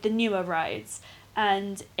any of the newer rides.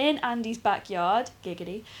 And in Andy's backyard,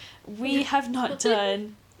 giggity, we have not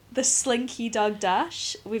done the Slinky Dog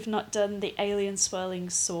Dash. We've not done the Alien Swirling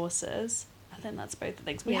Saucers. I think that's both the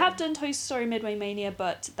things. We have done Toy Story Midway Mania,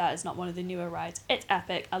 but that is not one of the newer rides. It's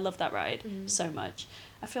epic. I love that ride so much.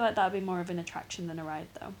 I feel like that would be more of an attraction than a ride,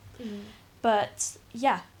 though. But,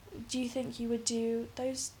 yeah. Do you think you would do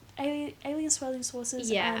those Alien Swirling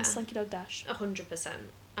Saucers and Slinky Dog Dash? 100%.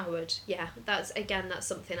 I would, yeah. That's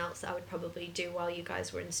something else that I would probably do while you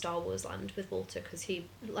guys were in Star Wars Land with Walter, because he,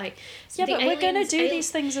 like... Yeah, but we're going to do these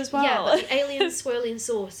things as well. Yeah, but the Alien Swirling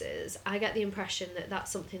Saucers, I get the impression that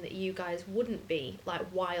that's something that you guys wouldn't be, like,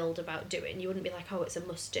 wild about doing. You wouldn't be like, oh, it's a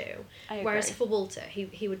must-do. Whereas for Walter,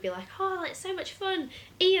 he would be like, oh, it's so much fun.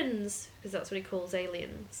 Ian's, because that's what he calls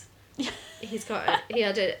aliens. He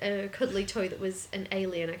had a cuddly toy that was an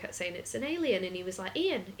alien. I kept saying, it's an alien, and he was like,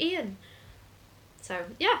 Ian. So,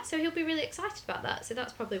 yeah, so he'll be really excited about that. So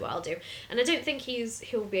that's probably what I'll do. And I don't think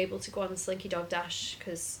he'll be able to go on Slinky Dog Dash,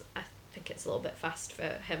 because I think it's a little bit fast for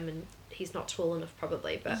him, and he's not tall enough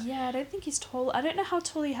probably. But yeah, I don't think he's tall. I don't know how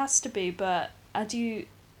tall he has to be, but I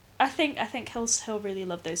think he'll really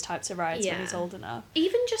love those types of rides when he's old enough.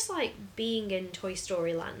 Even just like being in Toy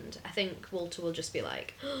Story Land, I think Walter will just be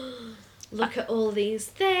like, oh, look at all these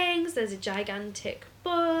things. There's a gigantic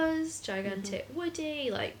Buzz, gigantic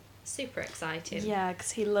Woody, like... super exciting. Yeah,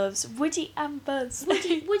 because he loves Woody and Buzz.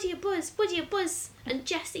 Woody and Buzz, and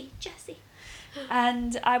Jessie.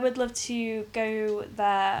 And I would love to go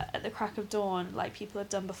there at the crack of dawn, like people have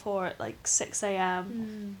done before, at like 6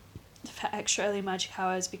 a.m. For extra early magic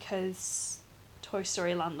hours, because Toy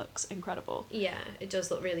Story Land looks incredible. Yeah, it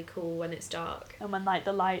does look really cool when it's dark. And when like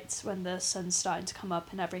the lights, when the sun's starting to come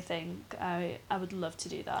up and everything, I would love to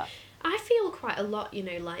do that. I feel quite a lot, you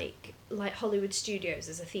know, like Hollywood Studios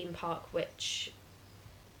is a theme park which,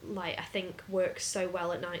 like, I think works so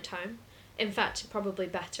well at night time. In fact, probably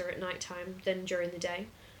better at night time than during the day.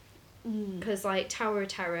 Because, like, Tower of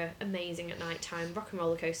Terror, amazing at night time. Rock and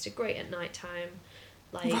Roller Coaster, great at night time.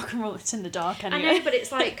 Like, rock and roll, it's in the dark anyway. I know, but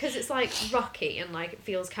it's like, because it's like rocky and like it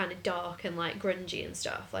feels kind of dark and like grungy and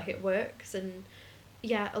stuff. Like, it works. And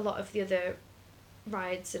yeah, a lot of the other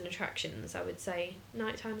rides and attractions, I would say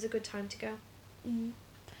nighttime's a good time to go.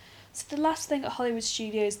 So the last thing at Hollywood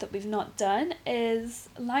Studios that we've not done is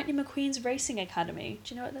Lightning McQueen's Racing Academy.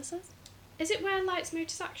 Do you know what this is? Is it where Lights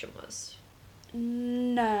Motors Action was?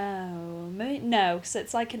 No, because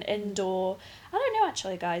it's like an indoor. I don't know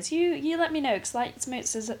actually, guys. You let me know, because Lights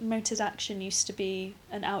Motors Action used to be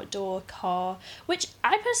an outdoor car, which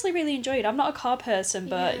I personally really enjoyed. I'm not a car person,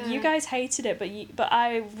 but you guys hated it. But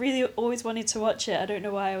I really always wanted to watch it. I don't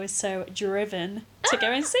know why I was so driven to go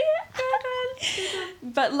and see it.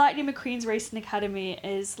 But Lightning McQueen's Racing Academy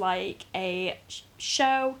is like a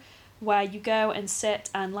show where you go and sit,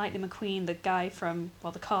 and Lightning McQueen, the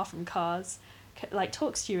car from Cars, like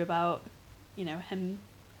talks to you about, him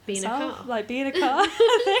being himself, a car, like being a car. I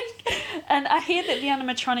think. And I hear that the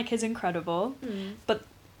animatronic is incredible, but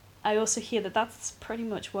I also hear that that's pretty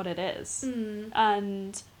much what it is.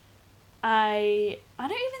 And I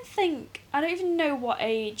don't even know what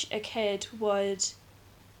age a kid would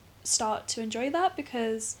start to enjoy that,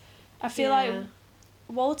 because I feel like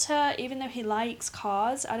Walter, even though he likes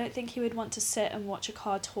cars, I don't think he would want to sit and watch a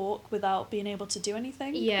car talk without being able to do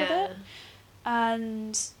anything with it.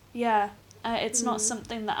 And it's not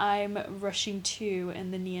something that I'm rushing to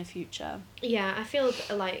in the near future. Yeah, I feel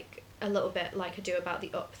like a little bit like I do about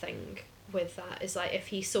the Up thing with that. Is like if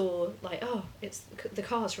he saw like, oh, it's the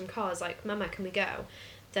cars from Cars, like, Mama, can we go?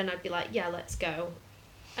 Then I'd be like, yeah, let's go,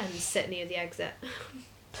 and sit near the exit.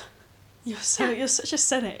 You're such a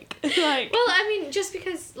cynic. Like, well, I mean, just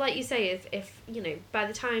because, like you say, if by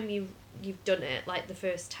the time you've done it, like the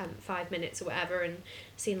first 5 minutes or whatever, and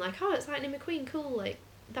seen like, oh, it's Lightning McQueen, cool, like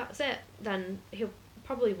that's it, then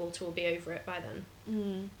Walter will be over it by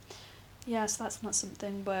then. Yeah, so that's not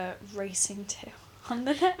something we're racing to on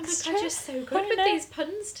the next trip. You're just so good with these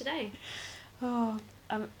puns today. Oh,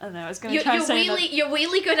 I don't know. I was going to try and say that. You're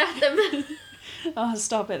really good at them. Oh,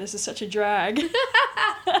 stop it! This is such a drag.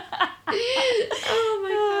 Oh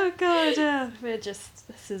my god!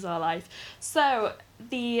 This is our life. So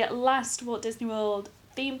the last Walt Disney World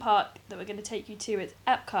theme park that we're going to take you to is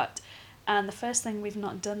Epcot, and the first thing we've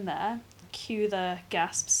not done there, cue the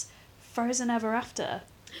gasps, Frozen Ever After,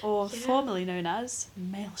 or formerly known as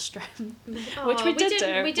Maelstrom, which we did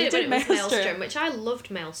do. We did it when it was Maelstrom, which I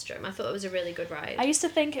loved Maelstrom. I thought it was a really good ride. I used to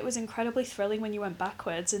think it was incredibly thrilling when you went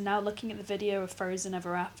backwards, and now looking at the video of Frozen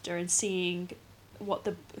Ever After and seeing what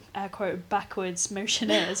the air quote backwards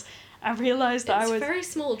motion is, I realised that it's a very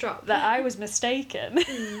small drop. That I was mistaken.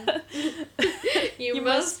 You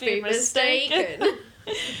must be mistaken.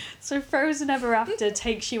 So Frozen Ever After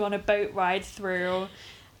takes you on a boat ride through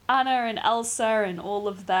Anna and Elsa and all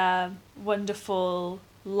of their wonderful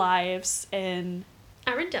lives in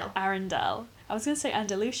Arendelle. I was going to say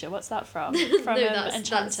Andalusia. What's that from? From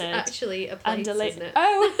Enchanted. That's actually a place, isn't it?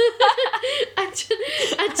 Oh!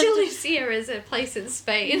 Andalusia is a place in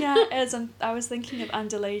Spain. Yeah, it is. I was thinking of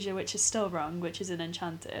Andalusia, which is still wrong, which is in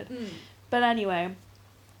Enchanted. But anyway,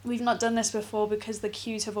 we've not done this before because the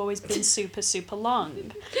queues have always been super, super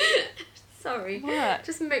long. Sorry. What?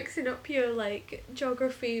 Just mixing up your,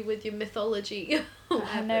 geography with your mythology.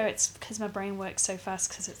 I know, it's because my brain works so fast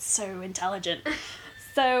because it's so intelligent.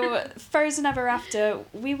 So, Frozen Ever After,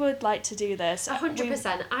 we would like to do this.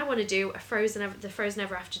 100%. I want to do the Frozen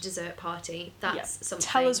Ever After dessert party. That's something.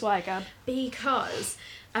 Tell us why, Gab. Because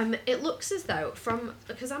it looks as though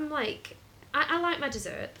because I'm like, I like my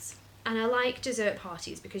desserts. And I like dessert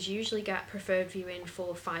parties because you usually get preferred viewing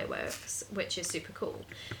for fireworks, which is super cool.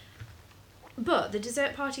 But the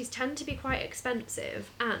dessert parties tend to be quite expensive,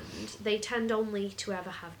 and they tend only to ever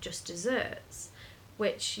have just desserts,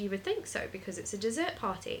 which you would think so because it's a dessert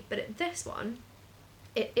party. But at this one,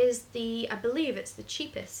 it is I believe it's the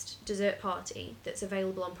cheapest dessert party that's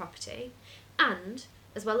available on property, and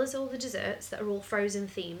as well as all the desserts that are all Frozen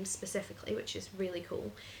themed specifically, which is really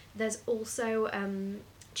cool, there's also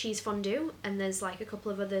cheese fondue, and there's a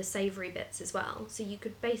couple of other savoury bits as well. So you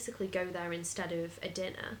could basically go there instead of a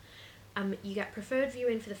dinner. You get preferred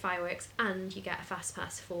viewing for the fireworks, and you get a fast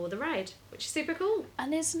pass for the ride, which is super cool.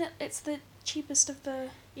 And isn't it? It's the cheapest of the.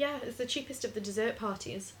 Yeah, it's the cheapest of the dessert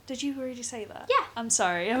parties. Did you already say that? Yeah. I'm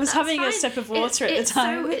sorry. I was having a sip of water at the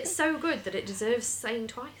time. It's so good that it deserves saying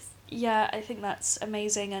twice. Yeah, I think that's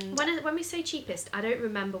amazing. And when we say cheapest, I don't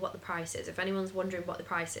remember what the price is. If anyone's wondering what the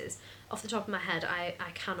price is, off the top of my head, I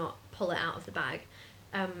cannot pull it out of the bag.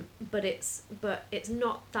 But it's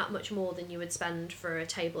not that much more than you would spend for a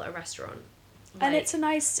table at a restaurant. And it's a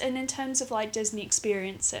nice, and in terms of Disney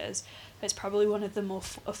experiences, it's probably one of the more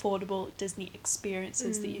affordable Disney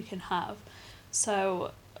experiences that you can have.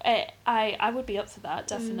 So I would be up for that,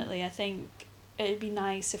 definitely. I think it'd be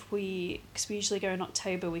nice if because we usually go in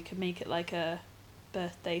October, we could make it a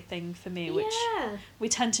birthday thing for me, which Yeah. we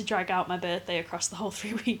tend to drag out my birthday across the whole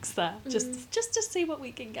 3 weeks there, just to see what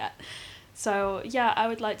we can get. So yeah, I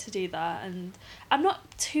would like to do that, and I'm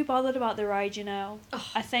not too bothered about the ride, you know. Oh.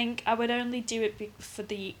 I think I would only do it for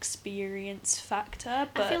the experience factor,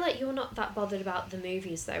 but I feel like you're not that bothered about the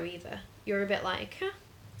movies though either. You're a bit like, huh?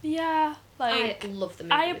 yeah, like I love the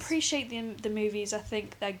movies. I appreciate the movies. I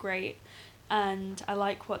think they're great, and I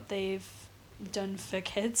like what they've done for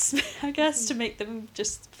kids, I guess, to make them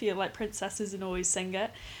just feel like princesses and always sing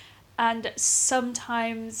it. And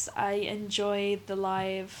sometimes I enjoy the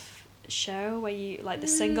live show where you like the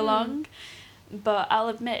sing along, but I'll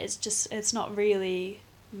admit it's not really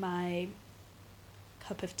my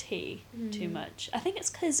cup of tea too much. I think it's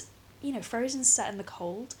because, you know, Frozen's set in the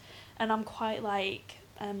cold, and I'm quite like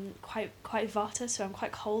quite Vata, so I'm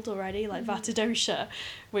quite cold already, like Vata dosha,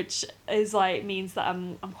 which is like means that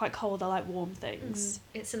I'm quite cold. I like warm things.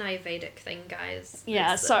 It's an Ayurvedic thing, guys.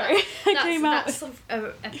 Yeah, sorry. I came out that's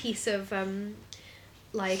a piece of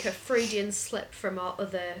like a Freudian slip from our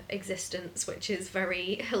other existence, which is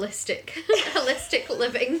very holistic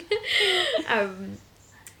living.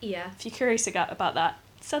 Yeah. If you're curious about that,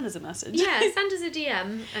 send us a message. Yeah, send us a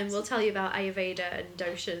DM and we'll tell you about Ayurveda and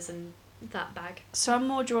doshas and that bag. So I'm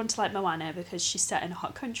more drawn to like Moana because she's set in a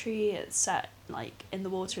hot country. It's set like in the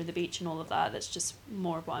water and the beach and all of that. That's just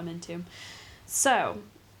more of what I'm into. So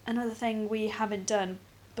another thing we haven't done,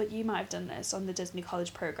 but you might have done this on the Disney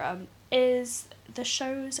College program, is the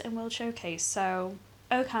shows and World Showcase. So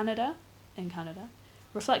Oh Canada in Canada,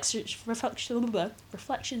 Reflections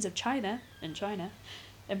of China in China,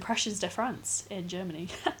 Impressions de France in Germany.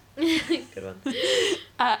 Good one.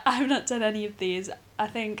 I've not done any of these. I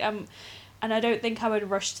think and I don't think I would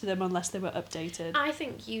rush to them unless they were updated. I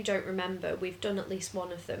think you don't remember. We've done at least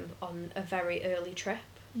one of them on a very early trip,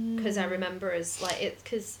 because I remember as like it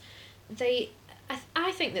because they.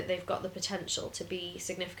 I think that they've got the potential to be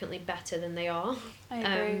significantly better than they are. I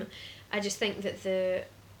agree. I just think that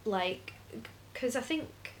because I think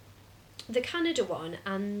the Canada one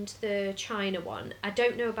and the China one, I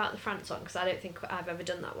don't know about the France one because I don't think I've ever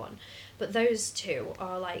done that one, but those two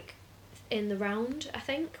are like in the round, I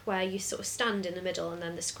think, where you sort of stand in the middle and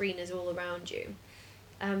then the screen is all around you.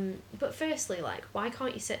 But firstly, like, why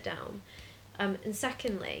can't you sit down? And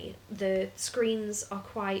secondly, the screens are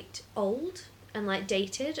quite old and like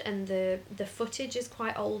dated, and the footage is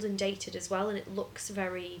quite old and dated as well, and it looks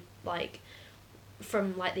very like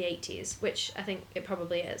from like the 80s, which I think it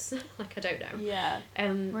probably is. Like, I don't know. Yeah.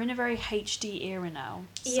 We're in a very HD era now.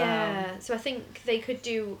 So. Yeah. So I think they could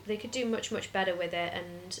do much better with it,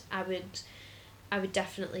 and I would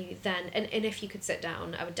definitely then and if you could sit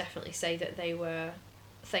down, I would definitely say that they were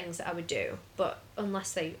things that I would do, but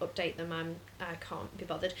unless they update them, I can't be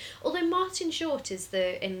bothered. Although Martin Short is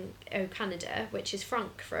in Oh Canada, which is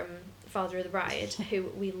Frank from Father of the Bride,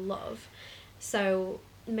 who we love, so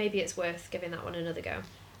maybe it's worth giving that one another go.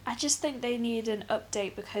 I just think they need an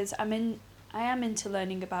update because I am into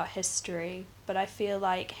learning about history, but I feel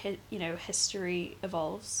like history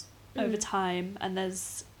evolves over time, and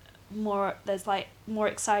there's more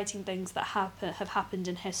exciting things that have happened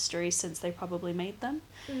in history since they probably made them,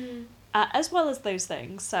 as well as those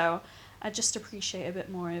things. So I just appreciate a bit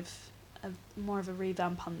more of a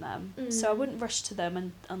revamp on them. So I wouldn't rush to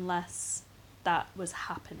them unless that was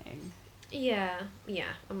happening. Yeah,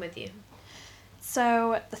 I'm with you.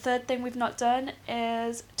 So the third thing we've not done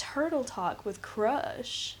is Turtle Talk with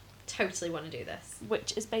Crush. Totally want to do this.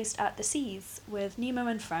 Which is based at the Seas with Nemo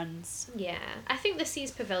and friends. Yeah, I think the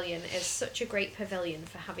Seas Pavilion is such a great pavilion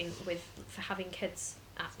for having kids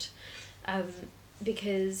at,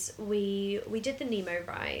 because we did the Nemo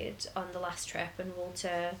ride on the last trip, and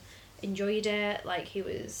Walter enjoyed it. Like, he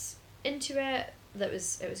was into it. It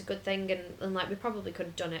was a good thing, and like we probably could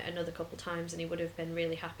have done it another couple times, and he would have been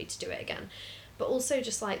really happy to do it again. But also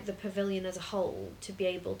just like the pavilion as a whole, to be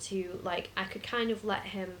able to like, I could kind of let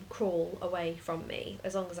him crawl away from me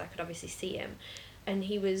as long as I could obviously see him, and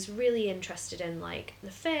he was really interested in like the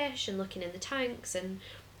fish and looking in the tanks, and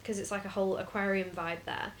because it's like a whole aquarium vibe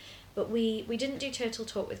there. But we didn't do Turtle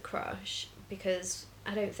Talk with Crush because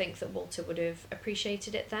I don't think that Walter would have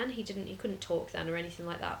appreciated it then. He couldn't talk then or anything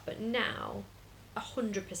like that. But now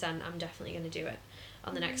 100% I'm definitely going to do it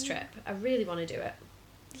on the next trip. I really want to do it.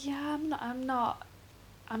 Yeah,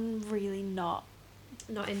 I'm really not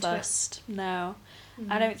into fussed. No.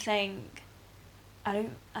 I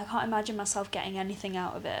can't imagine myself getting anything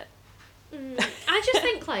out of it. I just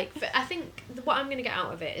think I think what I'm going to get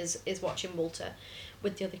out of it is watching Walter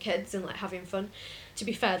with the other kids and like having fun. To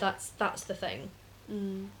be fair, that's the thing.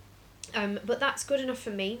 But that's good enough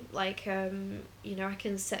for me. Like, you know, I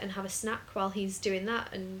can sit and have a snack while he's doing that,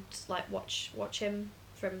 and like watch him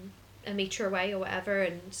from a meter away or whatever.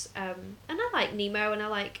 And I like Nemo, and I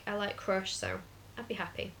like Crush, so I'd be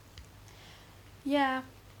happy. Yeah,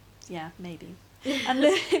 maybe. And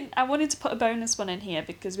then I wanted to put a bonus one in here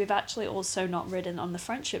because we've actually also not ridden on the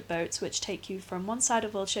friendship boats, which take you from one side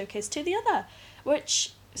of World Showcase to the other,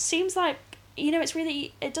 which seems like, you know,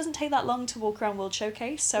 it doesn't take that long to walk around World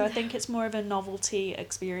Showcase, so I think it's more of a novelty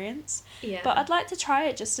experience. Yeah. But I'd like to try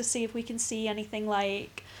it just to see if we can see anything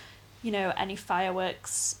like, you know, any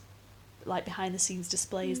fireworks, like behind the scenes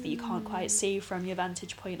displays that you can't quite see from your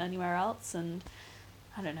vantage point anywhere else, and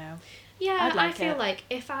I don't know. Yeah, like I feel it. like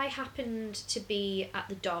if I happened to be at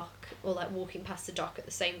the dock or like walking past the dock at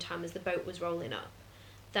the same time as the boat was rolling up,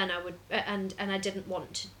 then I would, and I didn't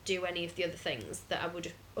want to do any of the other things that I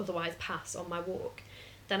would otherwise pass on my walk,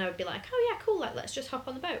 then I would be like, oh yeah, cool, like let's just hop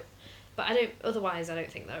on the boat. But I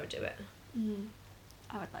don't think that I would do it.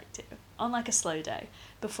 I would like to, on like a slow day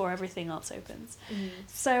before everything else opens.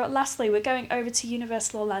 So lastly, we're going over to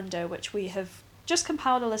Universal Orlando, which we have just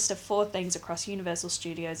compiled a list of 4 things across Universal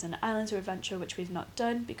Studios and Islands of Adventure which we've not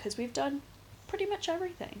done because we've done pretty much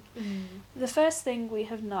everything. The first thing we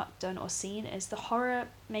have not done or seen is the horror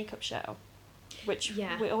makeup show, which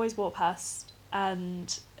we always walk past,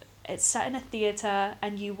 and it's set in a theatre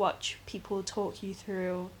and you watch people talk you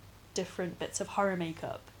through different bits of horror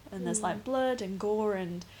makeup, and there's like blood and gore,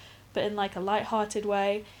 but in like a light-hearted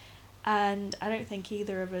way, and I don't think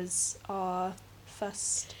either of us are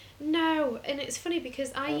fussed. No, and it's funny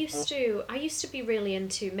because I used to be really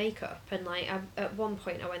into makeup, and like at one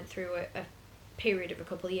point I went through a period of a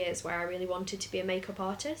couple of years where I really wanted to be a makeup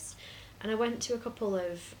artist, and I went to a couple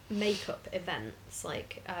of makeup events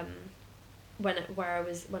like when I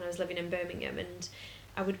was living in Birmingham, and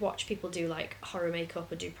I would watch people do like horror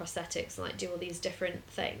makeup or do prosthetics and like do all these different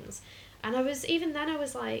things, and I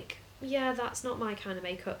was like, yeah, that's not my kind of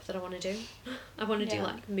makeup that I want to do. I want to do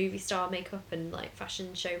like movie star makeup and like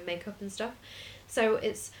fashion show makeup and stuff. So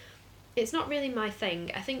it's not really my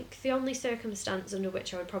thing. I think the only circumstance under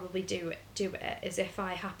which I would probably do it is if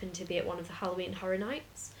I happened to be at one of the Halloween Horror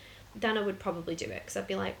Nights. Then I would probably do it because I'd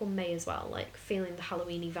be like, well, may as well, like feeling the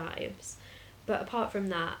Halloweeny vibes. But apart from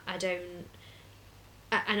that, I don't.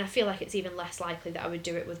 And I feel like it's even less likely that I would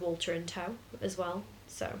do it with Walter in tow as well.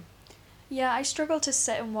 So. Yeah, I struggle to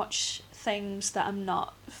sit and watch things that I'm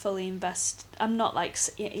not I'm not like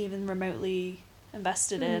even remotely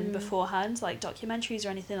invested in beforehand, like documentaries or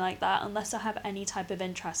anything like that, unless I have any type of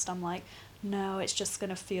interest. I'm like, no, it's just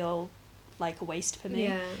gonna feel like a waste for me.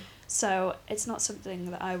 Yeah. So it's not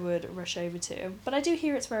something that I would rush over to. But I do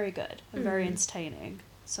hear it's very good and very entertaining,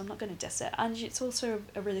 so I'm not gonna diss it. And it's also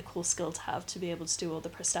a really cool skill to have, to be able to do all the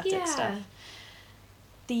prosthetic stuff.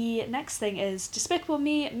 The next thing is Despicable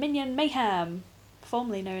Me Minion Mayhem,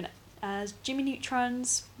 formerly known as Jimmy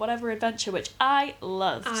Neutron's Whatever Adventure, which I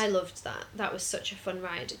loved. I loved that. That was such a fun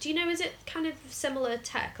ride. Do you know, is it kind of similar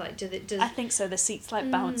tech? Like, does I think so. The seats like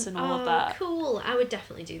bounce and all of that. Cool. I would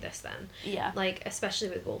definitely do this then. Yeah. Like, especially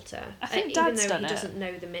with Walter. I think Dad's even though done he doesn't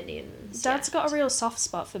know the Minions. Dad's got a real soft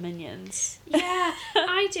spot for Minions. Yeah,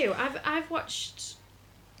 I do. I've watched.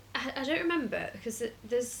 I don't remember because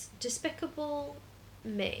there's Despicable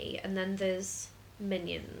Me and then there's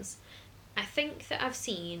Minions. I think that I've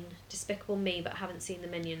seen Despicable Me but haven't seen the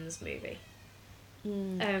Minions movie.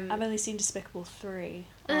 I've only seen Despicable 3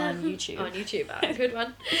 on YouTube. On YouTube, good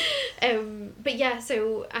one. But yeah,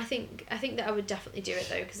 so I think that I would definitely do it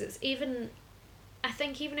though, because it's I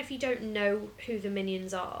think even if you don't know who the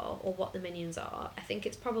Minions are or what the Minions are, I think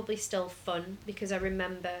it's probably still fun, because I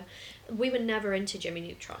remember we were never into Jimmy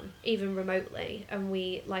Neutron, even remotely, and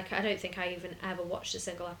I don't think I even ever watched a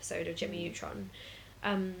single episode of Jimmy Neutron.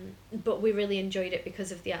 But we really enjoyed it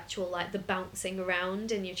because of the actual like the bouncing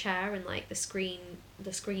around in your chair and like the screen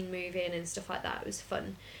moving and stuff like that. It was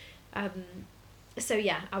fun. So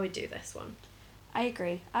yeah, I would do this one. I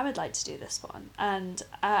agree. I would like to do this one, and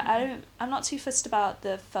I'm not too fussed about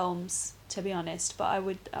the films, to be honest, but I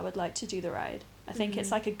would like to do the ride. I think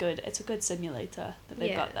it's a good simulator that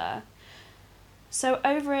they've got there. So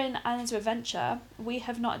over in Islands of Adventure, we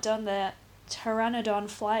have not done the Pteranodon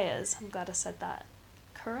Flyers. I'm glad I said that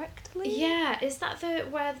correctly. Yeah, is that the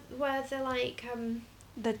where they're like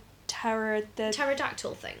the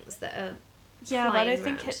pterodactyl things that are but I don't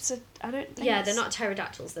around. think I don't think they're not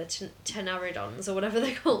pterodactyls, they're pteranodons or whatever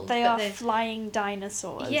they're called. They are flying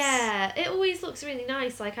dinosaurs. Yeah, it always looks really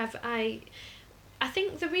nice. Like I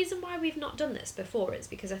think the reason why we've not done this before is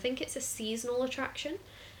because I think it's a seasonal attraction.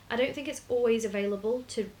 I don't think it's always available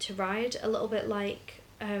to ride, a little bit like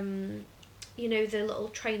you know, the little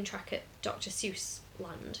train track at Dr. Seuss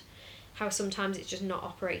Land, how sometimes it's just not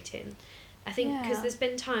operating. I think because there's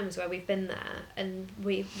been times where we've been there and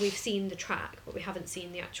we've seen the track, but we haven't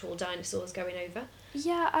seen the actual dinosaurs going over.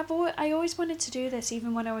 Yeah, I always wanted to do this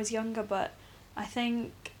even when I was younger, but I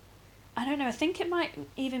think, I don't know, I think it might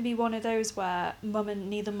even be one of those where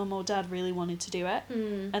neither mum or dad really wanted to do it,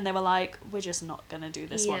 and they were like, we're just not going to do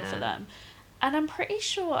this one for them. And I'm pretty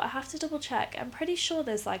sure, I have to double check, I'm pretty sure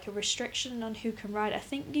there's like a restriction on who can ride it. I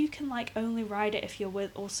think you can like only ride it if you're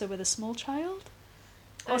also with a small child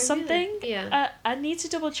or something. Really? Yeah. I need to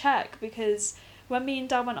double check, because when me and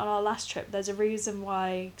Dad went on our last trip, there's a reason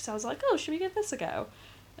why, because I was like, oh, should we give this a go?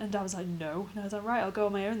 And Dad was like, no. And I was like, right, I'll go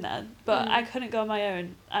on my own then. But I couldn't go on my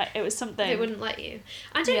own. It was something... They wouldn't let you.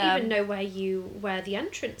 I don't even know where the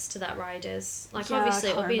entrance to that ride is. Like, obviously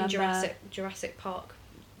it'll be in Jurassic Park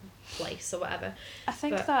place or whatever. I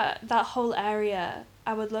think that whole area,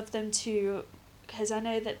 I would love them to... Because I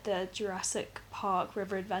know that the Jurassic Park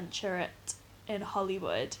River Adventure in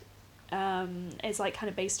Hollywood is like kind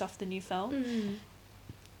of based off the new film.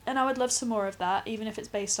 And I would love some more of that, even if it's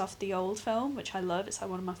based off the old film, which I love. It's like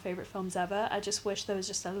one of my favourite films ever. I just wish there was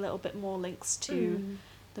just a little bit more links to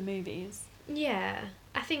the movies. Yeah,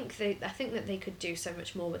 I think that they could do so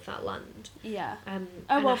much more with that land. Yeah.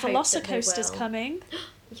 Velocicoaster's coming.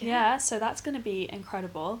 Yeah, so that's going to be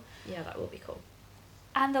incredible. Yeah, that will be cool.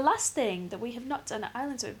 And the last thing that we have not done at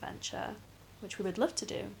Islands of Adventure, which we would love to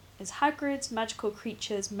do, is Hagrid's Magical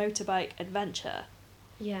Creatures Motorbike Adventure.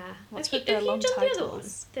 Yeah. What's have with the long you done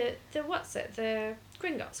titles? The other one? The what's it? The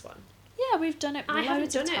Gringotts one? Yeah, we've done it. I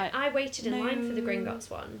haven't done it. I waited in line for the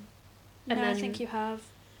Gringotts one. And then I think you have.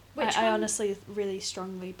 I honestly really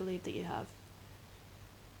strongly believe that you have.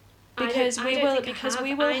 Because we will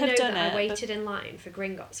have done it. I waited in line for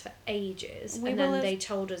Gringotts for ages, and then they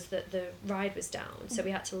told us that the ride was down, so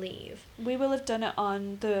we had to leave. We will have done it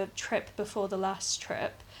on the trip before the last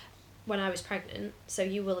trip. When I was pregnant, so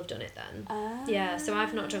you will have done it then. Yeah, so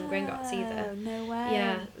I've not done Gringotts either. No way.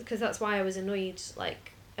 Yeah, because that's why I was annoyed,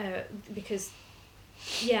 like, because...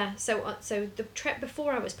 Yeah, so the trip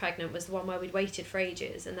before I was pregnant was the one where we'd waited for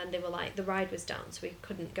ages, and then they were like, the ride was down, so we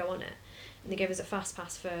couldn't go on it. And they gave us a fast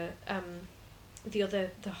pass for the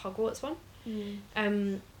Hogwarts one.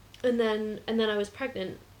 And then I was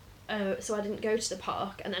pregnant, so I didn't go to the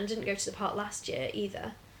park, and then I didn't go to the park last year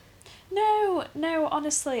either. No,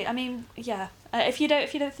 honestly, I mean, yeah. If you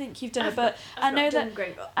don't think you've done it, but I know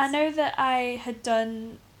that I had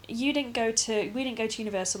done. We didn't go to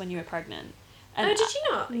Universal when you were pregnant. And did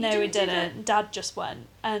you not? No, we didn't. Dad just went,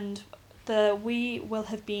 and we will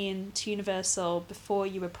have been to Universal before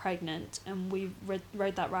you were pregnant, and we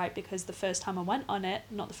rode that ride because the first time I went on it,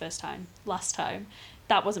 not the first time, last time,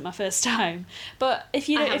 that wasn't my first time. But if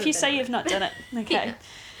you say you've not done it, okay. Yeah.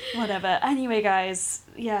 Whatever. Anyway, guys,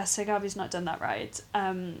 yeah, so Gabby's not done that ride.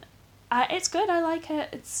 It's good, I like it.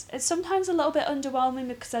 It's sometimes a little bit underwhelming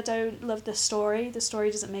because I don't love the story. The story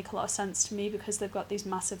doesn't make a lot of sense to me because they've got these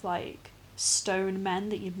massive, like, stone men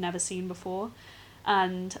that you've never seen before.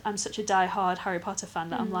 And I'm such a die-hard Harry Potter fan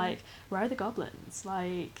that I'm like, where are the goblins?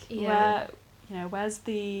 Like, where's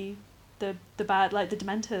the bad, like, the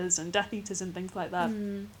Dementors and Death Eaters and things like that.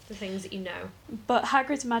 The things that you know. But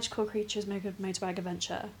Hagrid's Magical Creatures Motorbike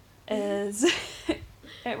Adventure is...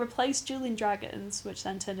 it replaced Dueling Dragons, which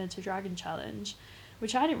then turned into Dragon Challenge,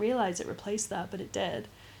 which I didn't realise it replaced that, but it did.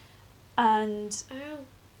 And... Oh.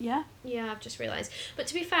 Yeah? Yeah, I've just realised. But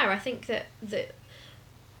to be fair, I think that the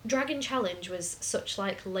Dragon Challenge was such,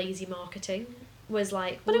 like, lazy marketing. Was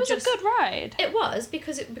like, but it was a good ride. It was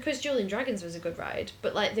because Dueling Dragons was a good ride,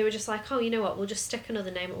 but like they were just like, oh, you know what? We'll just stick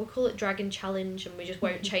another name. We'll call it Dragon Challenge, and we just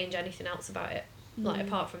won't change anything else about it, like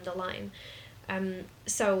apart from the line.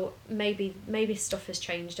 So maybe stuff has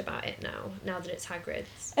changed about it now that it's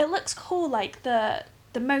Hagrid's. It looks cool, like the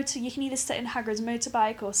motor. You can either sit in Hagrid's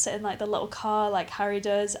motorbike or sit in like the little car, like Harry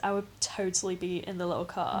does. I would totally be in the little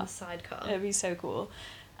car, in the sidecar. It'd be so cool,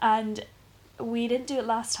 and. We didn't do it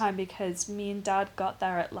last time because me and Dad got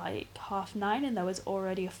there at like 9:30 and there was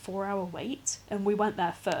already a 4-hour wait, and we went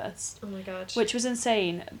there first. Oh my god. Which was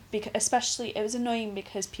insane, because especially it was annoying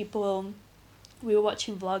because we were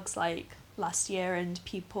watching vlogs like last year and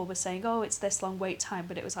people were saying, oh, it's this long wait time,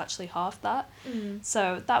 but it was actually half that.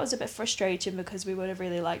 So that was a bit frustrating because we would have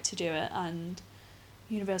really liked to do it, and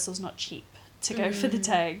Universal's not cheap to go for the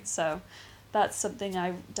day, so that's something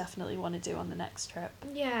I definitely want to do on the next trip.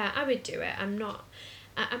 Yeah, I would do it.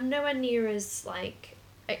 I'm nowhere near as like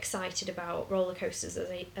excited about roller coasters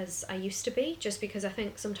as I used to be, just because I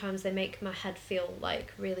think sometimes they make my head feel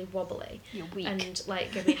like really wobbly. You're weak. And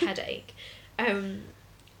like give me a headache.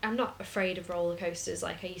 I'm not afraid of roller coasters.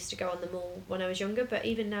 Like, I used to go on them all when I was younger, but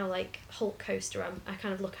even now, like, Hulk coaster, I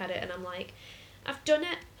kind of look at it and I'm like, I've done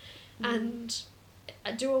it, and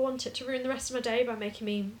do I want it to ruin the rest of my day by making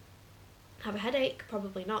me have a headache?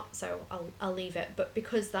 Probably not, so I'll leave it. But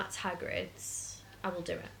because that's Hagrid's, I will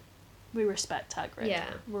do it. We respect Hagrid. Yeah.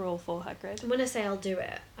 We're all for Hagrid. And when I say I'll do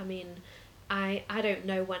it, I mean, I don't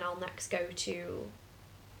know when I'll next go to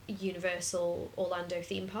Universal Orlando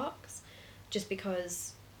theme parks, just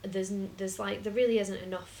because there's like, there really isn't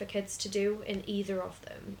enough for kids to do in either of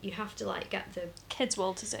them. You have to, like, get the... Kids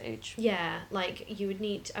Walter's age. Yeah, like, I would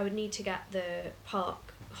need to get the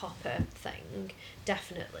park hopper thing,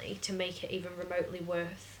 definitely, to make it even remotely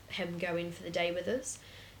worth him going for the day with us.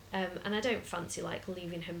 And I don't fancy, like,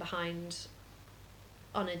 leaving him behind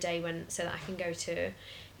on a day so that I can go to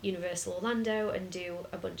Universal Orlando and do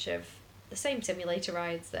a bunch of the same simulator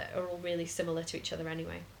rides that are all really similar to each other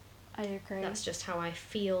anyway. I agree. That's just how I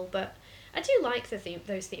feel, but I do like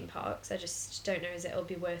those theme parks. I just don't know as it'll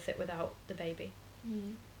be worth it without the baby.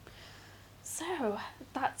 So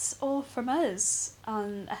that's all from us.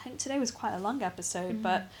 I think today was quite a long episode,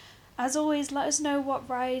 but as always, let us know what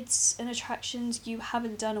rides and attractions you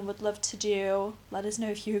haven't done and would love to do. Let us know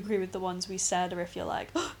if you agree with the ones we said, or if you're like,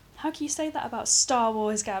 oh, how can you say that about Star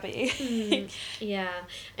Wars, Gabby? Yeah,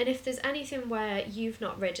 and if there's anything where you've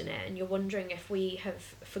not ridden it and you're wondering if we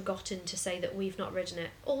have forgotten to say that we've not ridden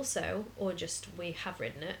it also, or just we have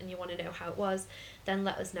ridden it and you want to know how it was, then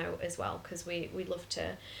let us know as well, because we love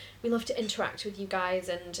to interact with you guys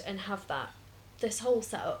and have this whole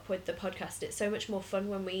setup with the podcast. It's so much more fun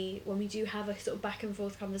when we do have a sort of back and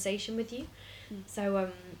forth conversation with you.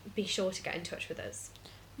 So be sure to get in touch with us.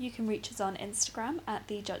 You can reach us on Instagram at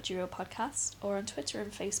the Duo Podcast, or on Twitter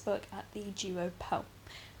and Facebook at the Duo Po.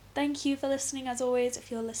 Thank you for listening as always. If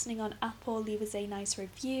you're listening on Apple, leave us a nice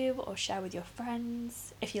review or share with your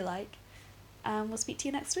friends if you like. And we'll speak to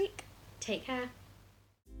you next week. Take care.